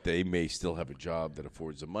 But they may still have a job that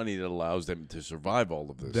affords them money that allows them to survive all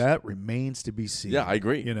of this. That remains to be seen. Yeah, I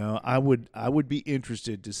agree. You know, I would be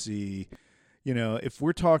interested to see, you know, if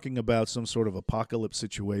we're talking about some sort of apocalypse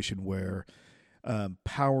situation where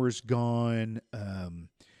power's gone,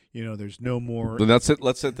 you know, there's no more Then let's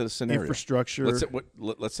set the scenario. infrastructure.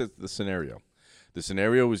 Let's set the scenario. The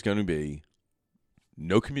scenario is going to be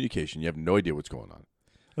no communication. You have no idea what's going on.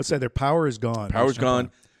 Let's say their power is gone. Power's There's no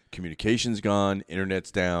gone. Communication's gone.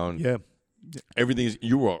 Internet's down. power. Yeah. Everything's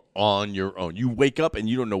you are on your own. You wake up and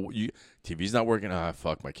you don't know TV's not working.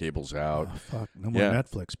 Fuck, my cable's out. Oh, fuck, no more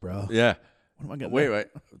Netflix, bro. Yeah. What am I getting? Wait.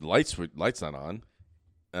 Lights not on.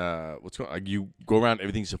 What's going on? You go around,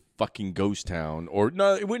 everything's a fucking ghost town. Or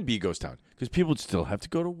no, it wouldn't be a ghost town because people would still have to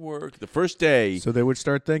go to work. The first day. So they would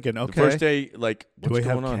start thinking, okay. The first day, like, what's do we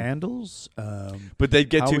going have on? Candles? But they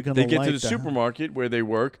get how are we to gonna light the the supermarket where they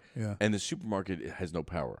work, Yeah. and the supermarket has no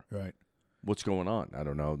power. Right. What's going on? I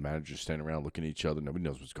don't know. The managers standing around looking at each other. Nobody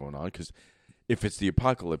knows what's going on because if it's the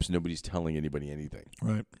apocalypse, nobody's telling anybody anything.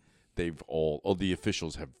 Right. They've all the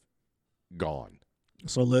officials have gone.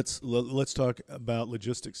 So let's talk about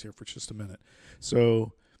logistics here for just a minute.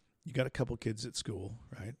 So you got a couple kids at school,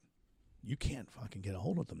 right? You can't fucking get a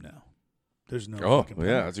hold of them now. There's no. Fucking power.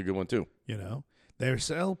 Yeah, that's a good one too. You know, their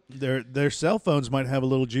cell phones might have a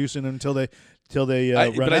little juice in them until they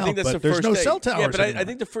run but out. I think that's but the there's first no day. cell towers. Yeah, but anymore. I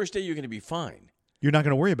think the first day you're going to be fine. You're not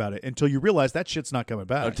going to worry about it until you realize that shit's not coming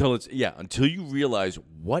back. Until you realize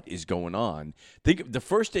what is going on. Think the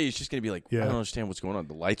first day is just going to be like, I don't understand what's going on.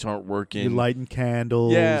 The lights aren't working. You're lighting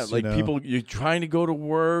candles. Yeah, like people, you're trying to go to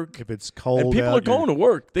work. If it's cold, and people are going to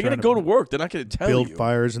work. They're going to go to work. They're not going to tell you. Build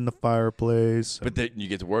fires in the fireplace. But then you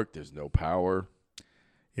get to work. There's no power.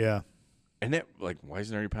 Yeah. And that, like, why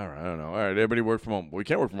isn't there any power? I don't know. All right, everybody work from home. We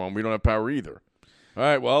can't work from home. We don't have power either. All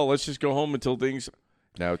right, well, let's just go home until things.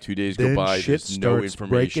 Now 2 days then go by. Shit There's no starts information.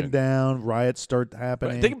 breaking down. Riots start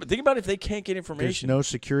happening. Right. Think about if they can't get information. There's no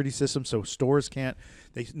security system, so stores can't.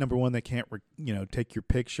 Number one, they can't take your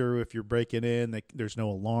picture if you're breaking in. There's no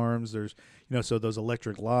alarms. There's so those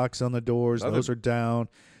electric locks on the doors, those are down.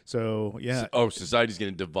 So yeah. Society's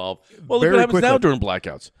going to devolve. Well, look Very what happens quickly. now during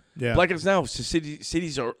blackouts. Yeah. Blackouts now.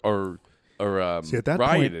 Cities are See, at that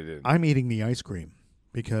rioted point, in. I'm eating the ice cream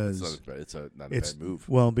because It's not a bad move.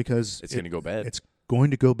 Well, because It's going to go bad. It's going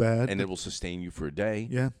to go bad, and it will sustain you for a day.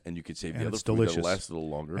 Yeah, and you could save and the other it's food delicious. that'll last a little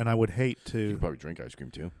longer. And I would hate You to. could probably drink ice cream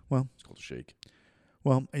too. Well, it's called a shake.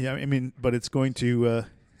 Well, yeah, I mean, but it's going to.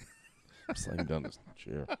 I'm sliding down this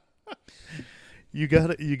chair. You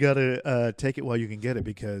gotta take it while you can get it,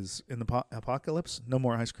 because in the apocalypse, no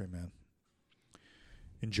more ice cream, man.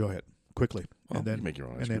 Enjoy it quickly, and then you make your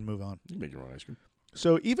own ice cream. then move on. You make your own ice cream.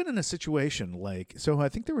 So even in a situation like, I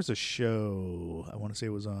think there was a show, I want to say it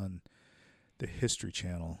was on the History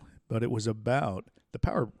Channel, but it was about the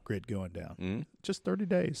power grid going down. Mm-hmm. Just 30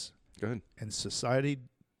 days. Go ahead. And society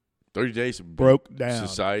 30 days broke down.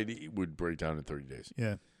 Society would break down in 30 days.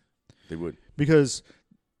 Yeah. They would. Because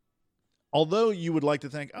although you would like to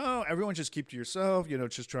think, oh, everyone just keep to yourself,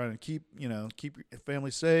 just trying to keep your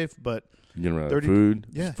family safe, but you're going to run out of food.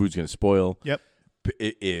 Yeah. Food's going to spoil. Yep.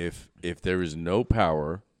 If there is no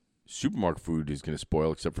power, supermarket food is going to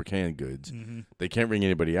spoil except for canned goods. Mm-hmm. They can't bring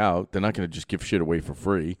anybody out. They're not going to just give shit away for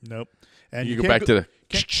free. Nope. And you go back to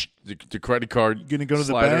the credit card. You're going to go to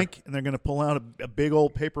slider. the bank, and they're going to pull out a big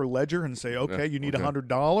old paper ledger and say, okay, you need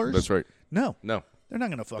 $100. That's right. No. They're not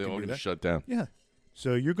going to fucking do that. Shut down. Yeah.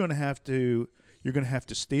 So you're going to have to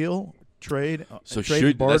steal, trade, so trade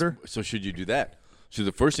and barter. So should you do that? So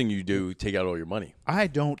the first thing you do, take out all your money. I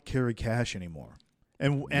don't carry cash anymore.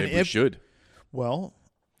 And maybe we should. Well,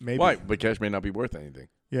 maybe. Why? But cash may not be worth anything.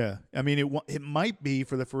 Yeah. I mean, it might be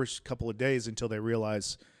for the first couple of days until they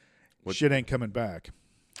realize shit ain't coming back.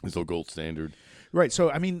 It's the gold standard. Right. So,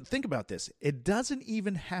 I mean, think about this. It doesn't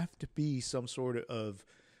even have to be some sort of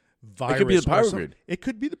virus. It could be the power grid. It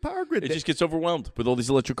could be the power grid. It just gets overwhelmed with all these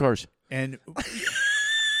electric cars. And,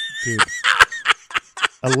 dude,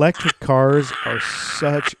 electric cars are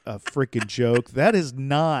such a freaking joke. That is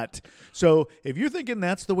not. So if you're thinking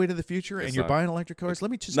that's the way to the future and you're buying electric cars,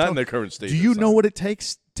 let me just not in their current state. Do you know what it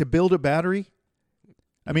takes to build a battery?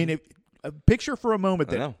 I mean, picture for a moment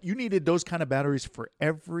that you needed those kind of batteries for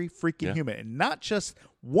every freaking human, and not just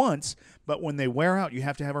once, but when they wear out, you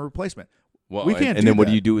have to have a replacement. Well, we can't. And then what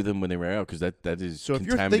do you do with them when they wear out? Because that is so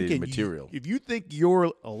contaminated material. If you think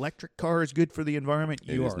your electric car is good for the environment,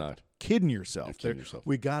 you is are not. Kidding yourself. You're kidding yourself.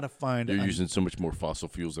 We got to find. You're using so much more fossil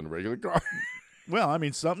fuels than a regular car. Well, I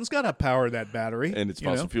mean, something's got to power that battery. And it's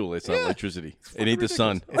fossil fuel. It's not electricity. It ain't the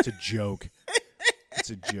sun. It's a joke. It's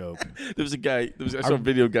a joke. There was a guy. I saw a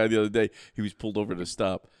video guy the other day. He was pulled over to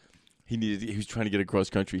stop. He was trying to get across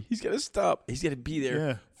country. He's got to stop. He's got to be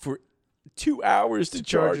there for 2 hours to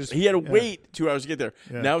charge. He had to wait 2 hours to get there.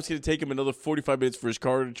 Yeah. Now it's going to take him another 45 minutes for his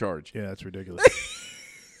car to charge. Yeah, that's ridiculous.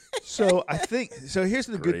 So I think here's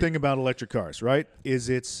the good thing about electric cars, right? Is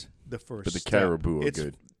it's the first But the step. Caribou are it's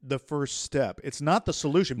good. The first step. It's not the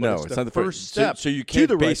solution, but no, it's not the first step. So you can't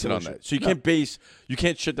base right it on that. So you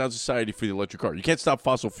can't shut down society for the electric car. You can't stop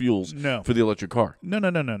fossil fuels for the electric car. No.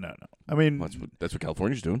 I mean, that's what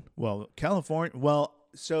California's doing. Well, California. Well,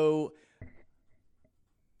 so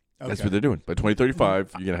That's Okay. what they're doing. By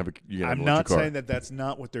 2035, you're gonna have an I'm electric not car. saying that that's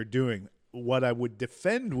not what they're doing. What I would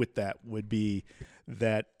defend with that would be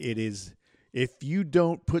that it is, if you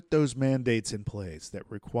don't put those mandates in place that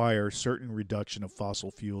require certain reduction of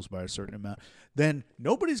fossil fuels by a certain amount, then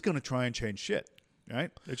nobody's going to try and change shit,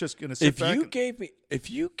 right? They're just going to sit back. If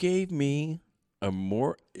you gave me a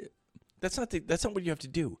more, that's not what you have to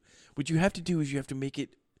do. What you have to do is you have to make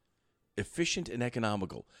it efficient and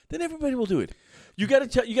economical. Then everybody will do it. You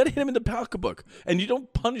got to hit them in the pocketbook, and you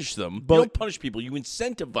don't punish them. But- you don't punish people. You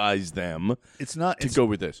incentivize them It's not to go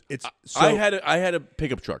with this. It's I had a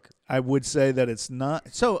pickup truck. I would say that it's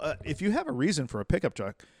not. So if you have a reason for a pickup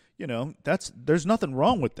truck, there's nothing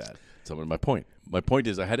wrong with that. That's my point. My point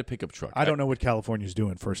is I had a pickup truck. I don't know what California's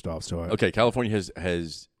doing. First off, Okay, California has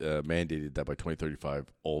mandated that by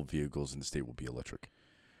 2035, all vehicles in the state will be electric.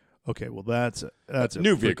 Okay, well that's a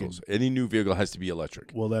new vehicles. Any new vehicle has to be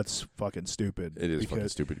electric. Well, that's fucking stupid. It is fucking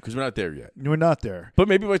stupid because we're not there yet. We're not there. But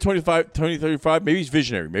maybe by 2035, maybe it's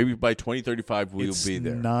visionary. Maybe by 2035 we'll be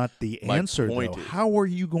there. It's not the My answer, point though. is- How are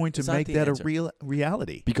you going to It's not make the that answer. a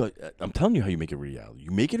reality? Because I'm telling you how you make it a reality.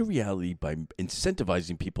 You make it a reality by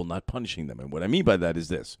incentivizing people, not punishing them. And what I mean by that is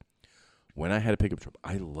this. When I had a pickup truck,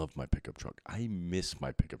 I loved my pickup truck. I miss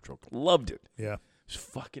my pickup truck. Loved it. Yeah, It's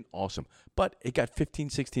fucking awesome. But it got 15,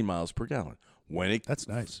 16 miles per gallon. that's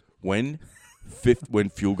nice. When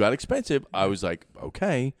fuel got expensive, I was like,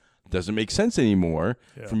 okay, doesn't make sense anymore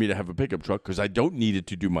for me to have a pickup truck because I don't need it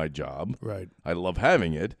to do my job. Right. I love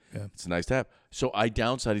having it. Yeah. It's nice to have. So I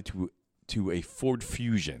downsized to a Ford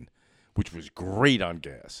Fusion, which was great on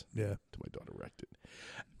gas. Yeah, My daughter wrecked it.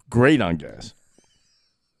 Great on gas.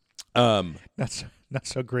 that's not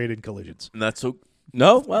so great in collisions. Not so.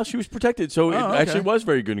 No, well, she was protected, so it okay. actually was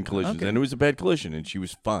very good in collisions, Okay. and it was a bad collision, and she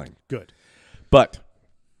was fine. Good. But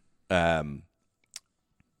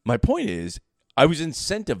my point is, I was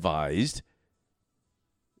incentivized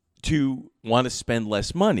to want to spend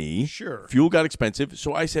less money. Sure. Fuel got expensive,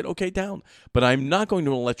 so I said, okay, down. But I'm not going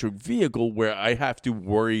to an electric vehicle where I have to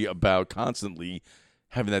worry about constantly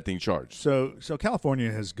having that thing charged. So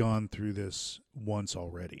California has gone through this once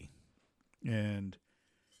already, and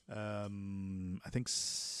I think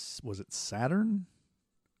was it Saturn,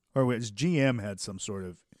 or was GM had some sort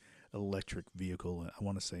of electric vehicle? I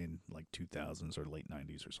want to say in like 2000s or late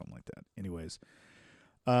 90s or something like that. Anyways,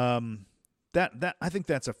 that I think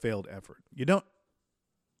that's a failed effort.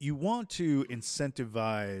 You want to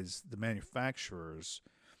incentivize the manufacturers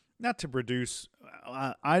not to produce.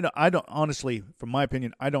 I don't honestly, from my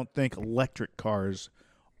opinion, I don't think electric cars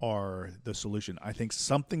are the solution. I think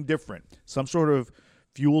something different, some sort of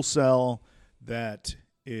fuel cell that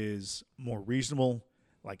is more reasonable.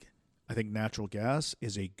 Like, I think natural gas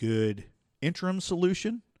is a good interim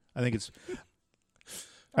solution. I think it's.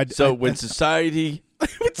 When society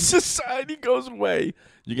goes away,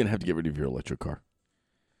 you're gonna have to get rid of your electric car.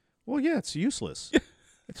 Well, yeah, it's useless.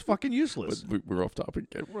 It's fucking useless. But we're off topic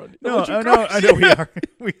again. No, I know we are.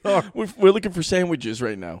 We are. We're looking for sandwiches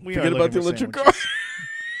right now. We Forget are about the looking electric for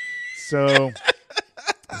car.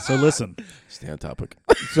 So listen. Stay on topic.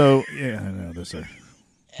 So yeah, I know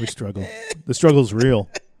we struggle. The struggle's real.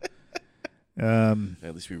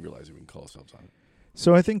 At least we realize we can call ourselves on it.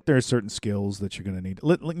 So I think there are certain skills that you're going to need.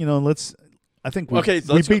 Let's. I think.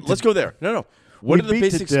 Let's go there. No. What are the beat to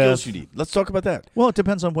basic skills death. you need? Let's talk about that. Well, it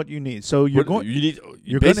depends on what you need. So You're basic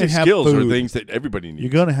gonna have skills are food. things that everybody needs. You're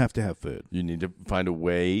going to have food. You need to find a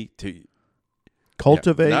way to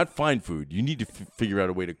Cultivate. not find food. You need to figure out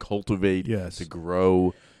a way to cultivate, Yes. to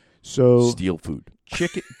grow, So steal food.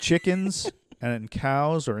 chickens and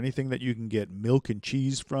cows or anything that you can get milk and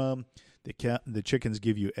cheese from. The chickens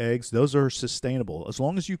give you eggs. Those are sustainable as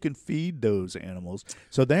long as you can feed those animals.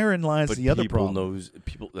 So therein lies But the other problem.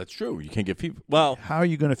 people. That's true. You can't get people. Well, How are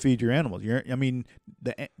you going to feed your animals? Yeah. I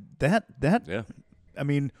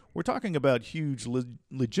mean, we're talking about huge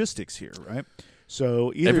logistics here, right?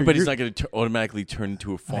 So either everybody's not going to automatically turn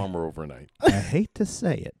into a farmer overnight. I hate to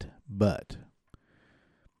say it, but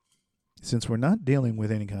since we're not dealing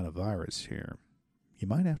with any kind of virus here, you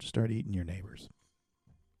might have to start eating your neighbors.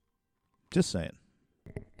 Just saying.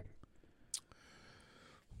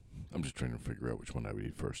 I'm just trying to figure out which one I would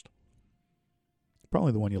eat first.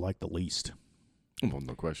 Probably the one you like the least. Well,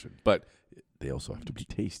 no question. But they also have to be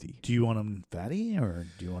tasty. Do you want them fatty or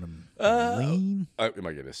do you want them lean? Am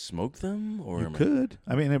I going to smoke them or You am could.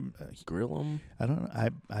 I mean, I grill them? I don't know.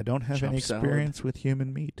 I don't have any Chopped salad? experience with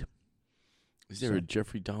human meat. Is there a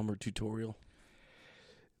Jeffrey Dahmer tutorial?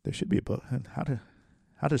 There should be a book.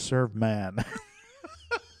 How to serve man.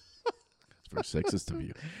 It's very sexist of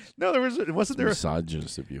you. No, wasn't there.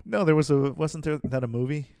 Misogynist of you. No, wasn't there that a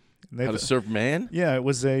movie How to Serve Man? Yeah, it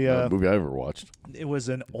was A movie I ever watched. it was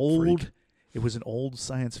an old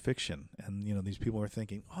science fiction, and these people are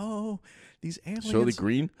thinking, oh, these Shirley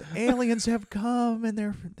Green? aliens have come, and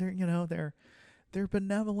they're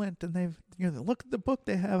benevolent, and they've look at the book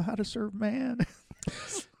they have, How to Serve Man.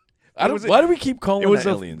 Why do we keep calling it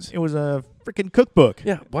aliens? It was a freaking cookbook.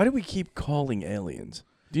 Yeah, why do we keep calling aliens?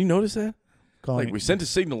 Do you notice that? Calling Like we sent a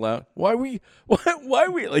signal out. Why we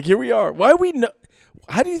like here we are. Why we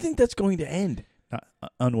how do you think that's going to end?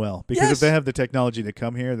 Unwell, because Yes. if they have the technology to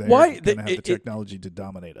come here, they're Why? going to have the technology to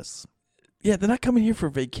dominate us. Yeah, they're not coming here for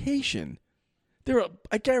vacation.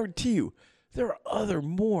 I guarantee you, there are other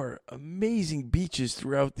more amazing beaches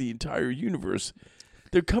throughout the entire universe.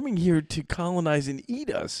 They're coming here to colonize and eat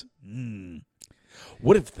us.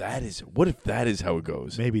 What if that is how it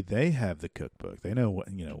goes? Maybe they have the cookbook. They know what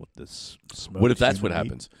this smoke. What if that's what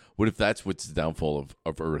happens? What if that's what's the downfall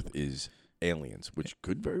of Earth is aliens, which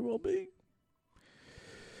could very well be?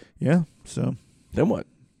 Yeah. So Then what?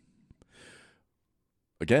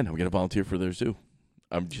 Again, I'm going to volunteer for their zoo.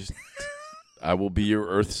 I will be your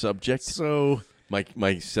Earth subject. So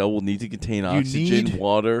My cell will need to contain oxygen,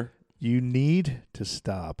 water. You need to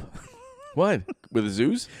stop. What? With the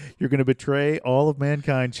zoos? You're going to betray all of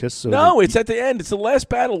mankind just so. No, it's at the end. It's the last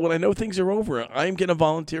battle when I know things are over. I'm going to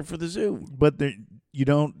volunteer for the zoo. But you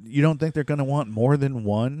don't think they're going to want more than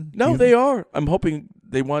one? No, they are. I'm hoping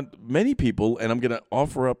they want many people, and I'm going to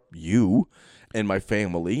offer up you and my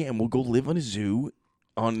family, and we'll go live in a zoo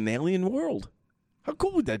on an alien world. How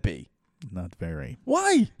cool would that be? Not very.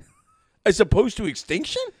 Why? As opposed to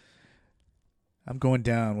extinction? I'm going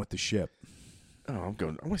down with the ship. Oh, I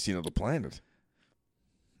want to see another planet.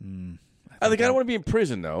 I I don't want to be in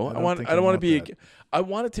prison though. I don't want to be. that. I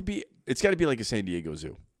want it to be. It's got to be like a San Diego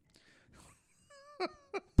Zoo,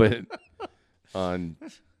 but on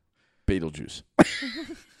Beetlejuice.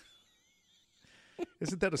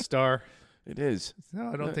 Isn't that a star? It is.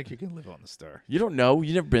 No, I don't think you can live on the star. You don't know.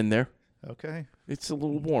 You've never been there. Okay. It's a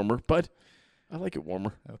little warmer, but I like it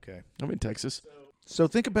warmer. Okay. I'm in Texas. So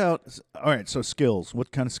think about, all right, so skills.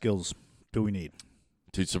 What kind of skills do we need?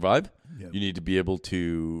 To survive, Yeah. you need to be able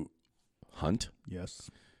to hunt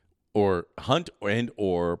Yes. or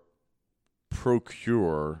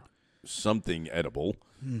procure something edible.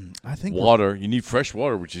 I think Water. You need fresh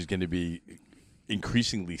water, which is going to be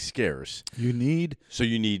increasingly scarce. you need So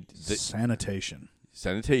you need sanitation.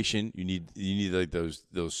 sanitation. You need like those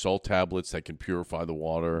salt tablets that can purify the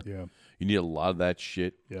water. Yeah. You need a lot of that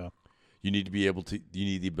shit. Yeah. You need to be able to. You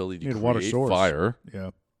need the ability to You need a create water source. fire.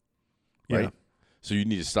 Yeah. Right. Yeah. So you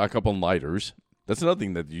need to stock up on lighters. That's another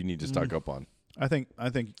thing that you need to stock up on. I think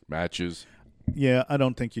Matches. yeah, I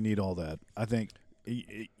don't think you need all that. I think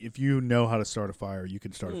if you know how to start a fire, you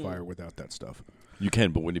can start a fire without that stuff. You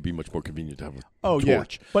can, but wouldn't it be much more convenient to have a Yeah.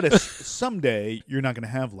 torch? But if someday you're not going to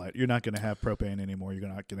have light, you're not going to have propane anymore. You're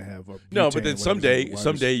not going to have No, butane but then or whatever.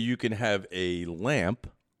 someday you can have a lamp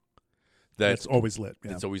That's always lit.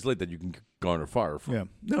 Yeah. that's always lit that you can garner fire from. Yeah.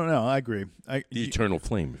 No, I agree. The eternal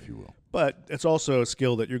flame, if you will. But it's also a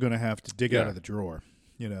skill that you're going to have to dig Yeah. out of the drawer.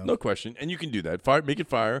 No question. And you can do that. Make it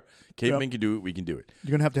fire. Cavemen can do it. We can do it.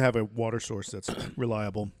 You're going to have a water source that's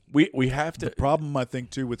reliable. We have to. The problem, I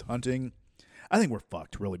think, too, with hunting, I think we're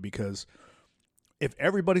fucked, really, because if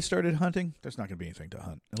everybody started hunting, there's not going to be anything to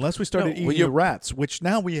hunt. Unless we started eating the rats, which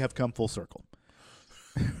now we have come full circle.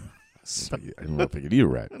 I don't know if I could eat a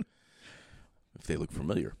rat. If they look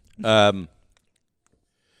familiar.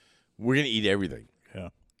 We're going to eat everything.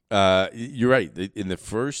 Yeah. You're right. In the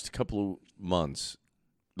first couple of months,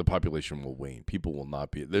 the population will wane. People will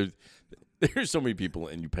not be there. There's so many people,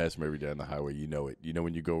 and you pass them every day on the highway. You know it. You know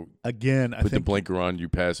when you go again. put the blinker on, you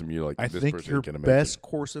pass them. You're like, I this think person your can make best it.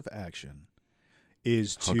 course of action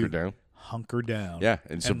is Hunker to down. hunker down. Yeah,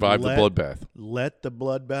 and survive the bloodbath. Let the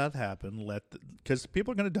bloodbath happen. Because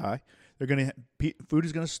people are going to die. They're going to food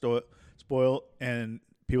is going to spoil, and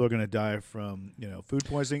people are going to die from food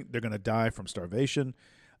poisoning. They're going to die from starvation.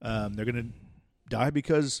 They're going to die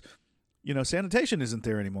because sanitation isn't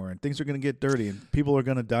there anymore, and things are going to get dirty, and people are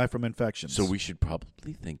going to die from infections. So we should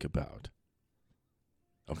probably think about,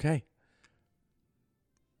 okay,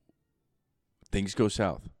 things go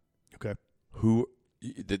south. Okay.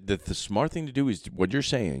 The smart thing to do is what you're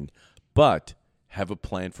saying, but have a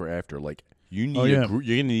plan for after. Like you need you're going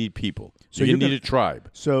to need people. So you're going to need a tribe.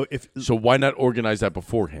 So why not organize that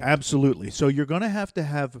beforehand? Absolutely. So you're going to have to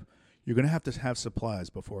have supplies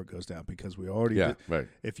before it goes down, because we already did. Right.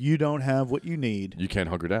 If you don't have what you need, you can't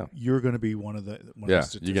hunker down. You're going to be one of the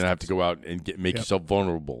you're going to have to go out and make yourself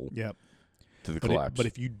vulnerable. Yep. To the collapse. But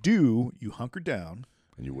if you do, you hunker down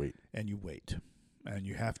and you wait. And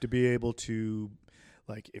you have to be able to,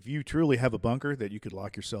 like if you truly have a bunker that you could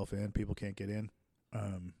lock yourself in, people can't get in.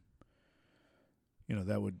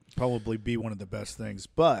 That would probably be one of the best things.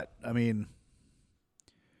 But I mean,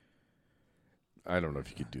 I don't know if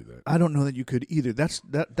you could do that. I don't know that you could either. That's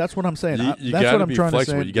what I'm saying. You that's gotta what I'm be trying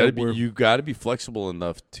flexible. to say. You got to be flexible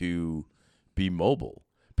enough to be mobile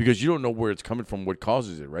because you don't know where it's coming from, what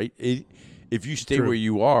causes it, right? If you stay where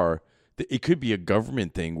you are, it could be a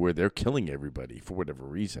government thing where they're killing everybody for whatever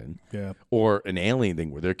reason, or an alien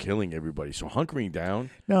thing where they're killing everybody. So hunkering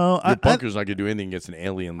down, your bunker's not going to do anything against an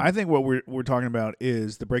alien. I think what we're talking about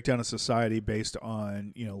is the breakdown of society based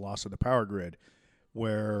on loss of the power grid,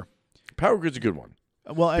 where power grid's a good one.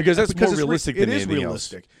 Well, because that's more realistic than anything else. It is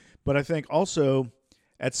realistic, but I think also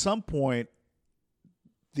at some point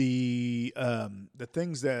the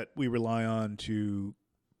things that we rely on to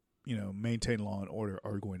maintain law and order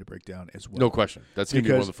are going to break down as well. No question. That's going to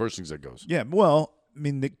be one of the first things that goes. Yeah, well, I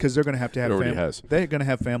mean, because they're going to have It already has. They're going to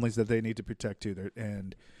have families that they need to protect too,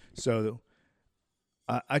 and so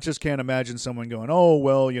I just can't imagine someone going, "Oh,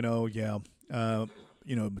 well,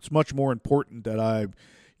 it's much more important that I,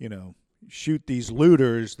 shoot these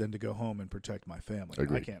looters than to go home and protect my family."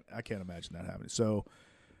 Agreed. I can't imagine that happening. So,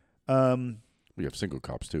 we have single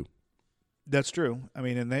cops too. That's true. I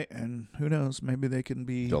mean, and who knows? Maybe they can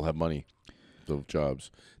be. They'll have money. They'll have jobs.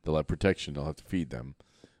 They'll have protection. They'll have to feed them.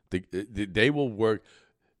 They will work.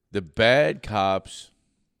 The bad cops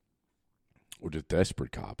or the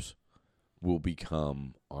desperate cops will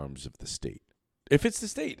become arms of the state. If it's the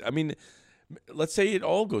state. I mean, let's say it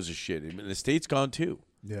all goes to shit. I mean, the state's gone too.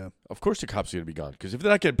 Yeah. Of course the cops are going to be gone because if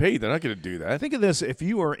they're not getting paid, they're not going to do that. Think of this. If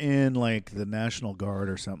you are in like the National Guard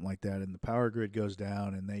or something like that and the power grid goes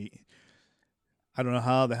down and I don't know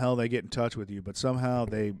how the hell they get in touch with you, but somehow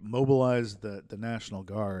they mobilize the National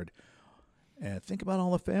Guard. And think about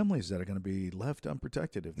all the families that are going to be left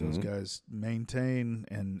unprotected if those guys maintain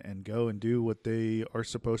and go and do what they are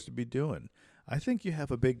supposed to be doing. I think you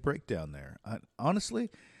have a big breakdown there. Honestly,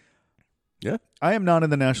 yeah. I am not in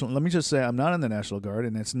the National. Let me just say I'm not in the National Guard,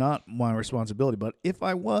 and it's not my responsibility. But if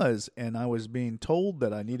I was, and I was being told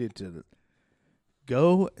that I needed to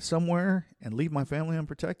go somewhere and leave my family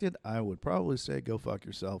unprotected, I would probably say, go fuck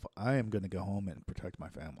yourself. I am going to go home and protect my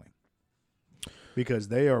family because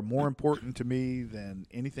they are more important to me than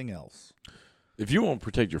anything else. If you won't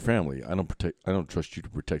protect your family, I don't trust you to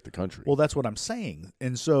protect the country. Well, that's what I'm saying.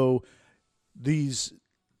 And so these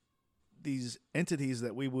entities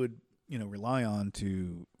that we would, rely on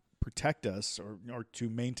to protect us or to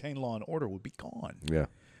maintain law and order would be gone. Yeah.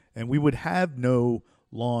 And we would have no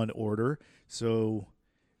law and order. So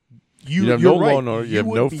you have no law and order. You have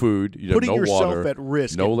no food. You have no water. Putting yourself at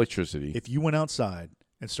risk. No electricity. If you went outside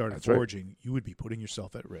and started foraging, you would be putting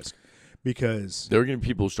yourself at risk because there are going to be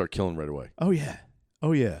people who start killing right away. Oh yeah.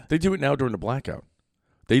 They do it now during a blackout.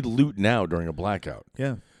 They loot now during a blackout.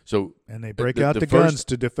 Yeah. So and they break out the guns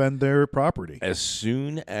to defend their property. As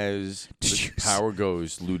soon as the power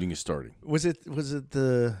goes, looting is starting. Was it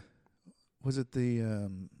the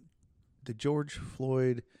George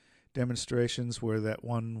Floyd demonstrations where that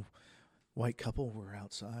one white couple were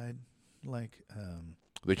outside,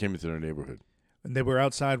 they came into their neighborhood, and they were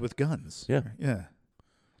outside with guns. Yeah.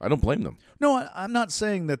 I don't blame them. No, I'm not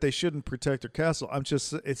saying that they shouldn't protect their castle. I'm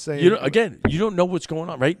just saying. You don't know what's going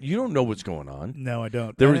on, right? You don't know what's going on. No, I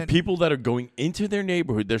don't. There are people that are going into their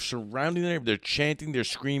neighborhood. They're surrounding their neighborhood. They're chanting. They're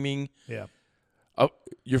screaming. Yeah.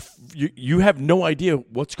 You have no idea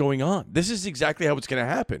what's going on. This is exactly how it's going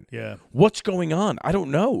to happen. Yeah. What's going on? I don't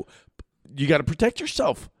know. You got to protect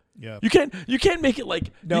yourself. Yeah. You can't make it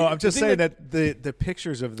like. No, I'm just saying that the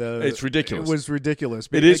pictures of the. It's ridiculous. It was ridiculous.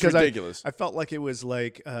 It is ridiculous. I felt like it was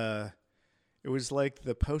like the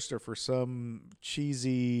poster for some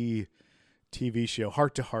cheesy TV show,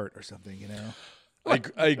 Heart to Heart or something.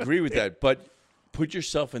 I agree with that, but put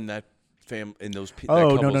yourself in that in those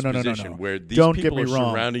no, position where these Don't people get me are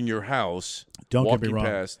wrong. surrounding your house. Don't walking get me wrong.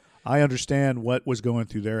 Past. I understand what was going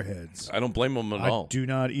through their heads. I don't blame them at all. I do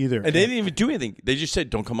not either. And they didn't even do anything. They just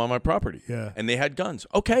said, "Don't come on my property." Yeah. And they had guns.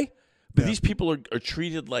 Okay, but these people are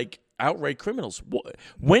treated like outright criminals.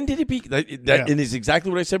 When did it be? And is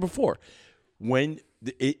exactly what I said before. When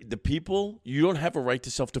the people, you don't have a right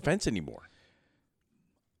to self-defense anymore.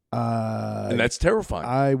 And that's terrifying.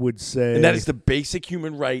 I would say, and that is the basic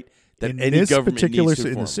human right that any government needs to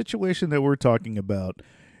in the situation that we're talking about.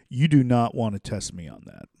 You do not want to test me on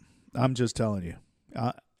that. I'm just telling you.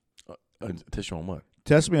 Test you on what?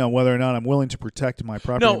 Test me on whether or not I'm willing to protect my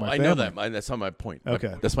property. No, and my I family. know that. That's not my point.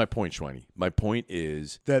 Okay. That's my point, Schweini. My point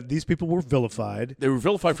is that these people were vilified. They were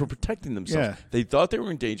vilified for protecting themselves. Yeah. They thought they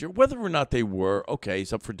were in danger. Whether or not they were, okay,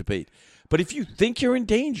 it's up for debate. But if you think you're in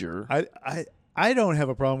danger, I don't have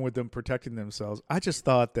a problem with them protecting themselves. I just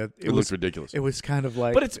thought that It looks ridiculous. It was kind of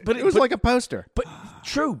like, it was like a poster. But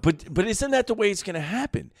true, but isn't that the way it's going to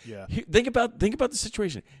happen? Yeah. Think about the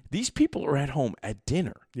situation. These people are at home at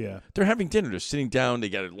dinner. Yeah. They're having dinner. They're sitting down. They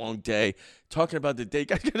got a long day, talking about the day.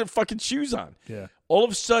 Guys got their fucking shoes on. Yeah. All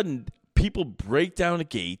of a sudden, people break down a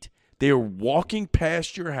gate. They are walking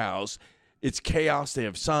past your house. It's chaos. They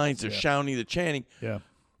have signs. They're shouting. They're chanting. Yeah.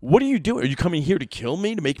 What are you doing? Are you coming here to kill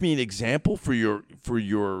me? To make me an example for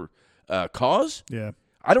your cause? Yeah.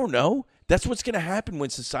 I don't know. That's what's going to happen when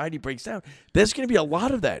society breaks down. There's going to be a lot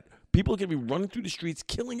of that. People are going to be running through the streets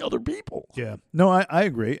killing other people. Yeah. No, I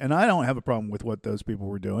agree. And I don't have a problem with what those people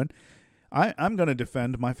were doing. I'm going to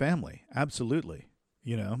defend my family. Absolutely.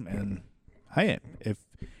 And hey, if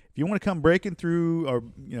you want to come breaking through or,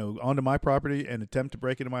 onto my property and attempt to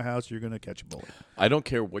break into my house, you're going to catch a bullet. I don't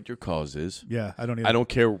care what your cause is. Yeah, I don't either.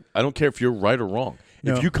 I don't care if you're right or wrong.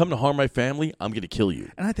 No. If you come to harm my family, I'm going to kill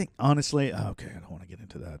you. And I think, honestly, okay, I don't want to get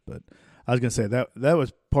into that, but I was going to say that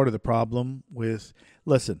was part of the problem with,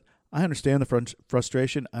 listen, I understand the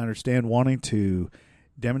frustration. I understand wanting to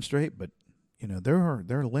demonstrate, but, there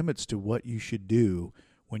are limits to what you should do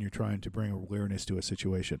when you're trying to bring awareness to a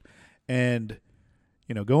situation. And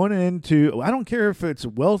going into, I don't care if it's a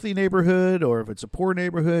wealthy neighborhood or if it's a poor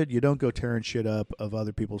neighborhood, you don't go tearing shit up of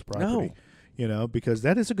other people's property. No. Because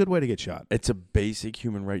that is a good way to get shot. It's a basic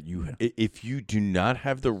human right. If you do not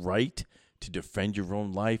have the right to defend your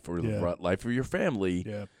own life or the life of your family,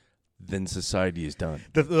 then society is done.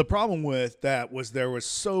 The problem with that was there was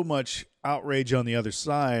so much outrage on the other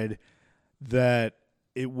side that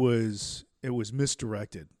it was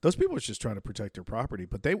misdirected. Those people were just trying to protect their property,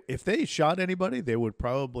 but if they shot anybody, they would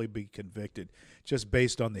probably be convicted just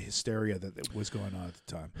based on the hysteria that was going on at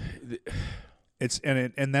the time.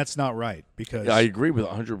 And that's not right because I agree with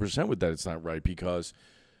 100% with that. It's not right because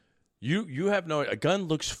you have a gun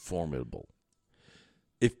looks formidable.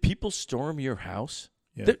 If people storm your house,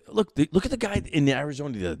 look at the guy in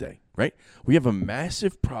Arizona the other day, right? We have a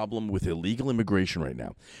massive problem with illegal immigration right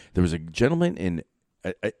now. There was a gentleman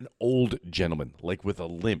an old gentleman, like with a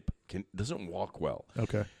limp, doesn't walk well.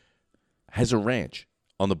 Okay. Has a ranch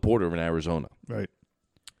on the border of Arizona. Right.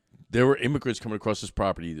 There were immigrants coming across his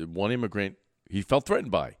property. The one immigrant he felt threatened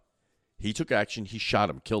by. He took action. He shot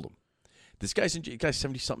him, killed him. This guy's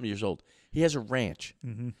 70-something years old. He has a ranch.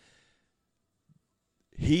 Mm-hmm.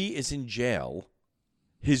 He is in jail.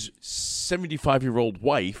 His 75-year-old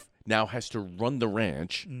wife now has to run the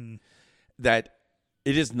ranch. That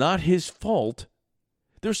it is not his fault.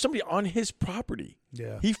 There's somebody on his property.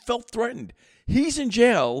 Yeah. He felt threatened. He's in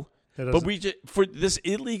jail, but for this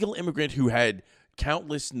illegal immigrant who had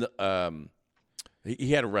countless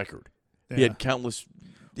he had a record. Yeah. He had countless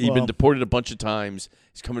he'd been deported a bunch of times.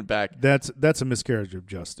 He's coming back. That's a miscarriage of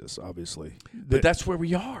justice, obviously. But that's where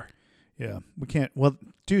we are. Yeah. We can't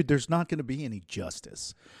dude, there's not going to be any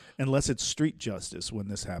justice unless it's street justice when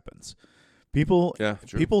this happens. People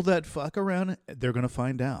that fuck around, they're going to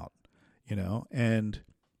find out, and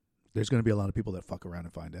there's going to be a lot of people that fuck around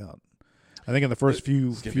and find out. I think in the first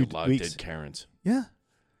few be a lot weeks, of dead Karens. Yeah.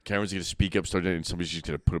 Karens are going to speak up, and somebody's just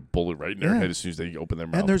going to put a bullet right in their head as soon as they open their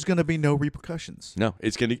mouth. And there's going to be no repercussions. No,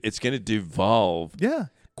 it's going to devolve.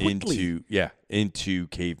 Quickly. into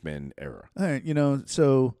caveman era. All right,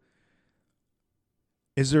 so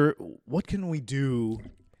what can we do?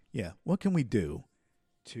 Yeah, what can we do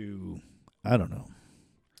to, I don't know,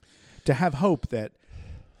 to have hope that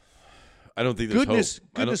I don't think there's hope.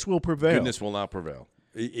 Goodness will prevail. Goodness will not prevail.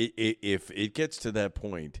 If it gets to that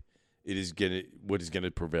point, what is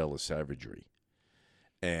gonna prevail is savagery.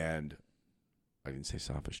 And I didn't say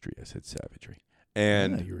sophistry. I said savagery.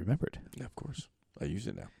 And you remembered. Yeah, of course, I use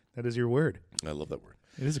it now. That is your word. I love that word.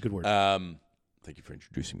 It is a good word. Thank you for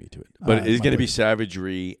introducing me to it. But it is going to be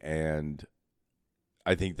savagery, and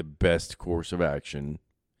I think the best course of action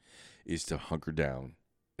is to hunker down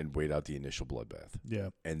and wait out the initial bloodbath. Yeah.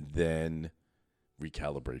 And then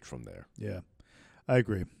recalibrate from there. Yeah. I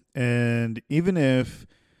agree. And even if,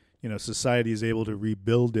 society is able to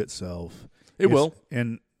rebuild itself, it will.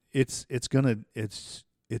 And it's going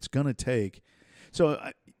to take. So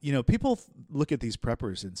people look at these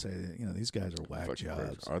preppers and say, these guys are whack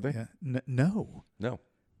jobs. Are they? Yeah. No.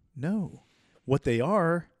 What they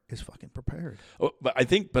are is fucking prepared. Oh, but I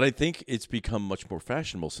think it's become much more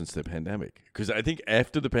fashionable since the pandemic. Because I think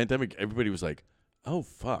after the pandemic, everybody was like, "Oh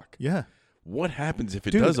fuck, yeah, what happens if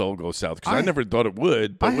it does all go south?" Because I never thought it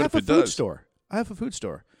would. But what if it does? I have a food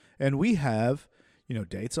store, and we have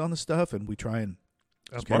dates on the stuff, and we try and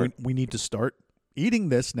we need to start eating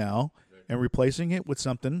this now and replacing it with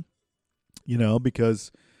something,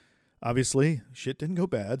 because obviously shit didn't go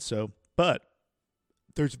bad. So, but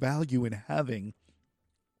there's value in having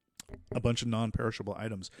a bunch of non-perishable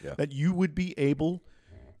items that you would be able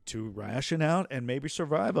to ration out and maybe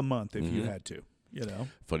survive a month if you had to, you know.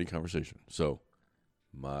 Funny conversation. So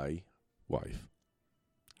my wife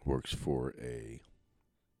works for a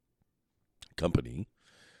company.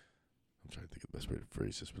 I'm trying to think of the best way to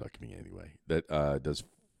phrase this without giving it anyway. That does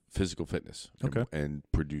physical fitness and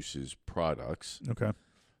produces products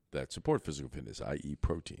that support physical fitness, i.e.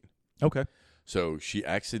 protein. Okay. So she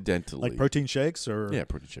accidentally... Like protein shakes or... Yeah,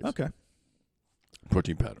 protein shakes. Okay.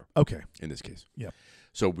 Protein powder. Okay. In this case. Yeah.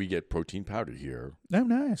 So we get protein powder here. Oh,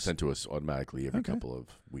 nice. Sent to us automatically every couple of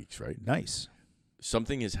weeks, right? Nice.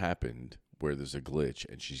 Something has happened where there's a glitch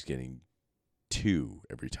and she's getting 2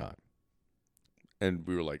 every time. And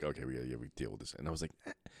we were like, okay, we deal with this. And I was like,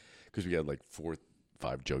 because we had like 4-5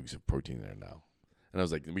 jugs of protein in there now. And I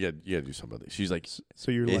was like, you got to do something about this. She's like,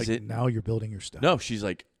 so you're like, now you're building your stuff. No, she's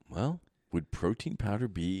like, well, would protein powder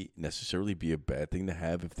necessarily be a bad thing to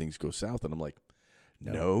have if things go south? And I'm like,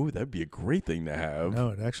 no, that'd be a great thing to have. No,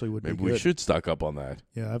 it actually would be good. Maybe we should stock up on that.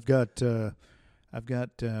 Yeah, I've got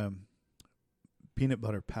peanut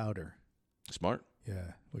butter powder. Smart.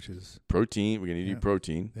 Yeah, which is protein. We're gonna need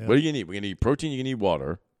protein. Yeah. What do you need? We're gonna need protein. You're gonna need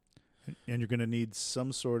water, and you're gonna need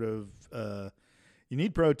some sort of. You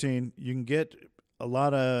need protein. You can get a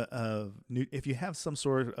lot of if you have some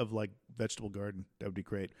sort of like vegetable garden, that would be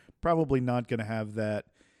great. Probably not gonna have that,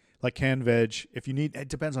 like canned veg. If you need, it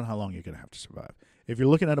depends on how long you're gonna have to survive. If you're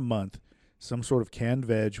looking at a month, some sort of canned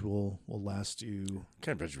veg will last you.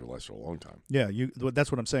 Canned veg will last for a long time. Yeah,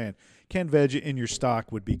 that's what I'm saying. Canned veg in your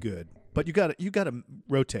stock would be good. But you got to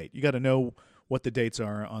rotate. You got to know what the dates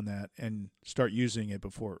are on that and start using it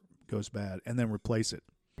before it goes bad, and then replace it.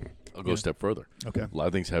 I'll go a step further. Okay. A lot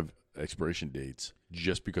of things have expiration dates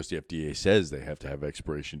just because the FDA says they have to have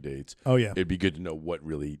expiration dates. Oh yeah. It'd be good to know what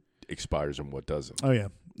really expires and what doesn't. Oh yeah.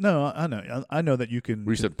 No, I know. I know that you can.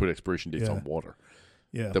 We used to have to put expiration dates on water.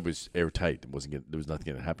 Yeah. That was airtight. There was nothing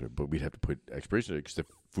going to happen, but we'd have to put expiration date because the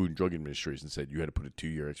Food and Drug Administration said you had to put a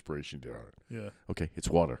 2-year expiration date on it. Yeah. Okay, it's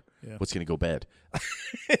water. Yeah. What's going to go bad? I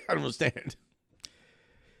don't understand.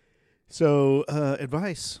 So,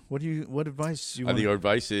 advice. What advice do you want? The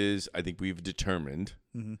advice is, I think we've determined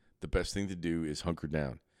the best thing to do is hunker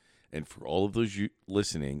down. And for all of those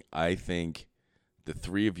listening, I think the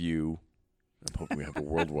 3 of you, I'm hoping we have a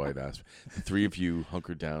worldwide aspect, the 3 of you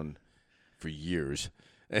hunkered down for years,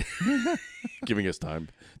 giving us time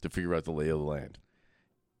to figure out the lay of the land.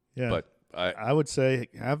 Yeah, but I would say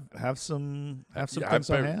have some things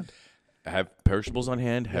on hand. Have perishables on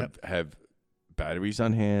hand. Have batteries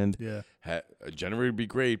on hand. Yeah, a generator would be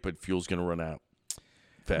great, but fuel's going to run out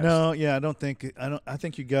fast. No, yeah, I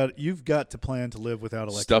think you've got to plan to live without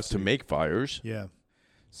electricity. Stuff to make fires. Yeah,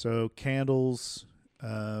 so candles,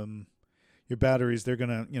 your batteries, they're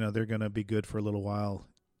gonna be good for a little while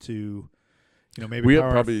to. Maybe we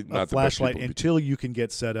power probably not a flashlight until you can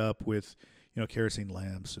get set up with, kerosene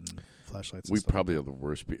lamps and flashlights. And stuff. Probably are the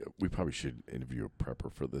worst. We probably should interview a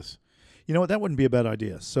prepper for this. You know what? That wouldn't be a bad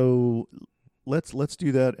idea. So let's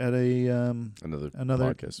do that at another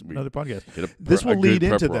podcast. Another podcast. This will lead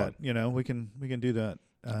into that. We can do that.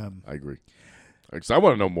 I agree. Because I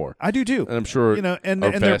want to know more. I do too, and I'm sure and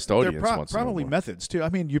our vast audience there wants to know probably more. Methods too. I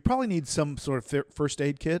mean, you probably need some sort of first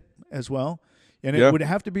aid kit as well. And it would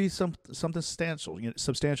have to be something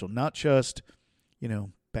substantial, not just,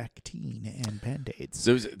 Bactine and Band-Aids.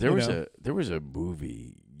 There was a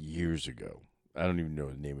movie years ago. I don't even know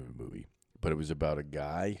the name of the movie, but it was about a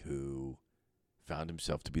guy who found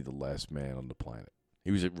himself to be the last man on the planet. He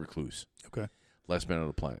was a recluse. Okay. Last man on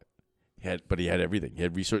the planet. But he had everything. He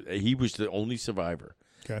had research. He was the only survivor.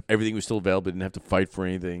 Okay. Everything was still available. Didn't have to fight for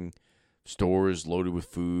anything. Stores loaded with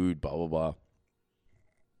food. Blah blah blah.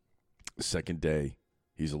 The second day,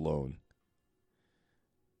 he's alone.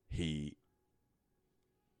 He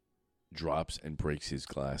drops and breaks his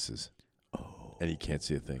glasses. Oh. And he can't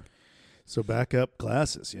see a thing. So backup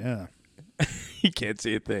glasses, yeah. He can't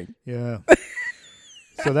see a thing. Yeah.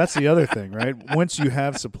 So that's the other thing, right? Once you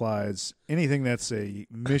have supplies, anything that's a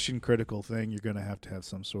mission critical thing, you're going to have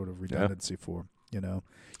some sort of redundancy for. You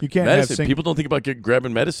can't medicine. have People don't think about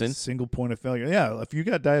grabbing medicine. Single point of failure. Yeah, if you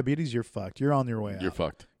got diabetes, you're fucked. You're on your way out. You're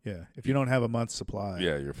fucked. Yeah, if you don't have a month's supply.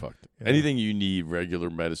 Yeah, you're fucked. Yeah. Anything you need regular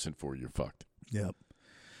medicine for, you're fucked. Yep.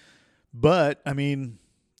 But, I mean,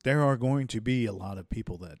 there are going to be a lot of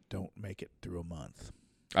people that don't make it through a month.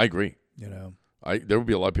 I agree. There will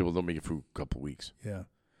be a lot of people that don't make it through a couple of weeks. Yeah.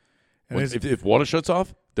 If water shuts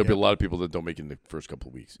off, there'll be a lot of people that don't make it in the first couple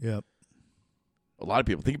of weeks. Yep. A lot of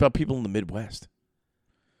people. Think about people in the Midwest.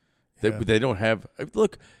 Yeah. They don't have.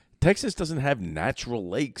 Look, Texas doesn't have natural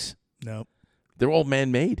lakes. No. They're all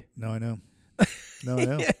man-made. No, I know. No, I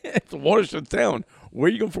know. If the water shuts down, where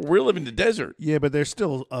are you going for? We're living in the desert. Yeah, but there's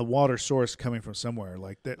still a water source coming from somewhere.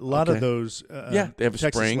 Like that, a lot of those. Yeah, they have a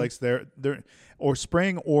Texas spring. lakes. They're or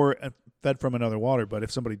spring or fed from another water. But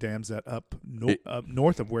if somebody dams that up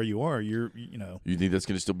north of where you are, you think that's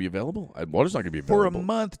going to still be available? Water's not going to be for available a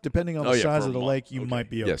month, depending on the size of the lake. You might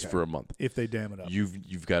be okay. Yes, for a month. If they dam it up,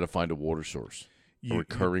 You've got to find a water source, a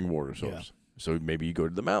recurring water source. Yeah. So maybe you go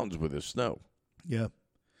to the mountains where there's snow. Yeah,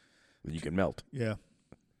 Then you can melt. yeah.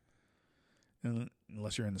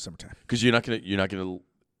 Unless you're in the summertime. Because you're not gonna.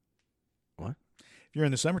 What? If you're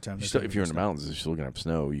in the summertime, If you're in the mountains, you're still gonna have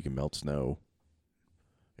snow. You can melt snow.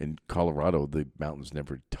 In Colorado, the mountains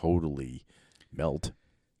never totally melt.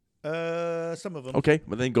 Some of them. Okay,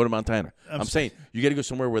 but then go to Montana. I'm saying you got to go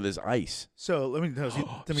somewhere where there's ice. So let me tell you.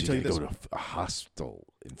 So you this. go to a hostile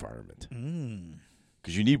environment Mm.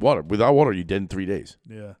 because you need water. Without water, you're dead in 3 days.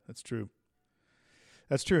 Yeah, that's true.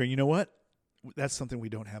 That's true. And you know what? That's something we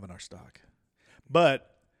don't have in our stock.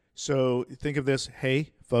 But so think of this. Hey,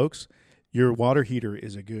 folks, your water heater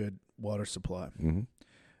is a good water supply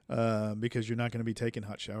because you're not going to be taking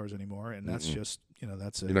hot showers anymore, and that's just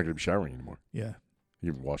that's it. You're not going to be showering anymore. Yeah,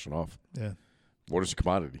 You're washing off. yeah. Water's a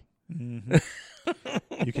commodity. Mm-hmm.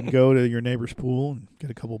 You can go to your neighbor's pool and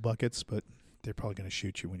get a couple buckets, but they're probably going to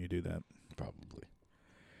shoot you when you do that. Probably.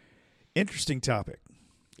 Interesting topic.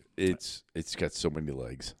 It's got so many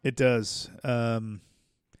legs. It does.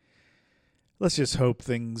 Let's just hope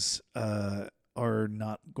things are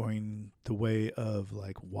not going the way of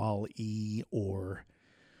like Wall-E or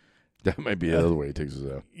That might be another way it takes us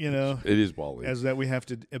out. It is Wall-E. as that we have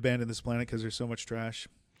to abandon this planet because there's so much trash.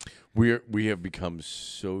 We have become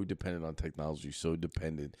so dependent on technology, so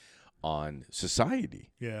dependent on society,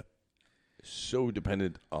 Yeah. so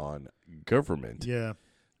dependent on government. Yeah.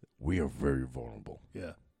 We are very vulnerable.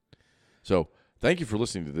 Yeah. So thank you for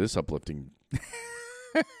listening to this uplifting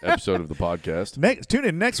episode of the podcast. Tune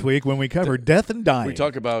in next week when we cover death and dying. We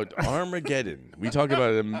talk about Armageddon. We talk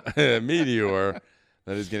about a meteor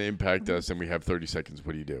that is going to impact us, and we have 30 seconds.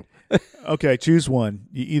 What do you do? Okay, choose one.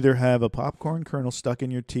 You either have a popcorn kernel stuck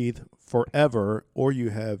in your teeth forever, or you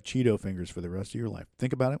have Cheeto fingers for the rest of your life.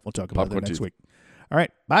 Think about it. We'll talk about Popcorn that next teeth. week. All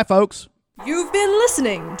right. Bye, folks. You've been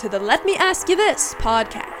listening to the Let Me Ask You This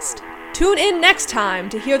podcast. Tune in next time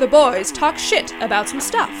to hear the boys talk shit about some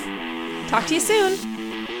stuff. Talk to you soon.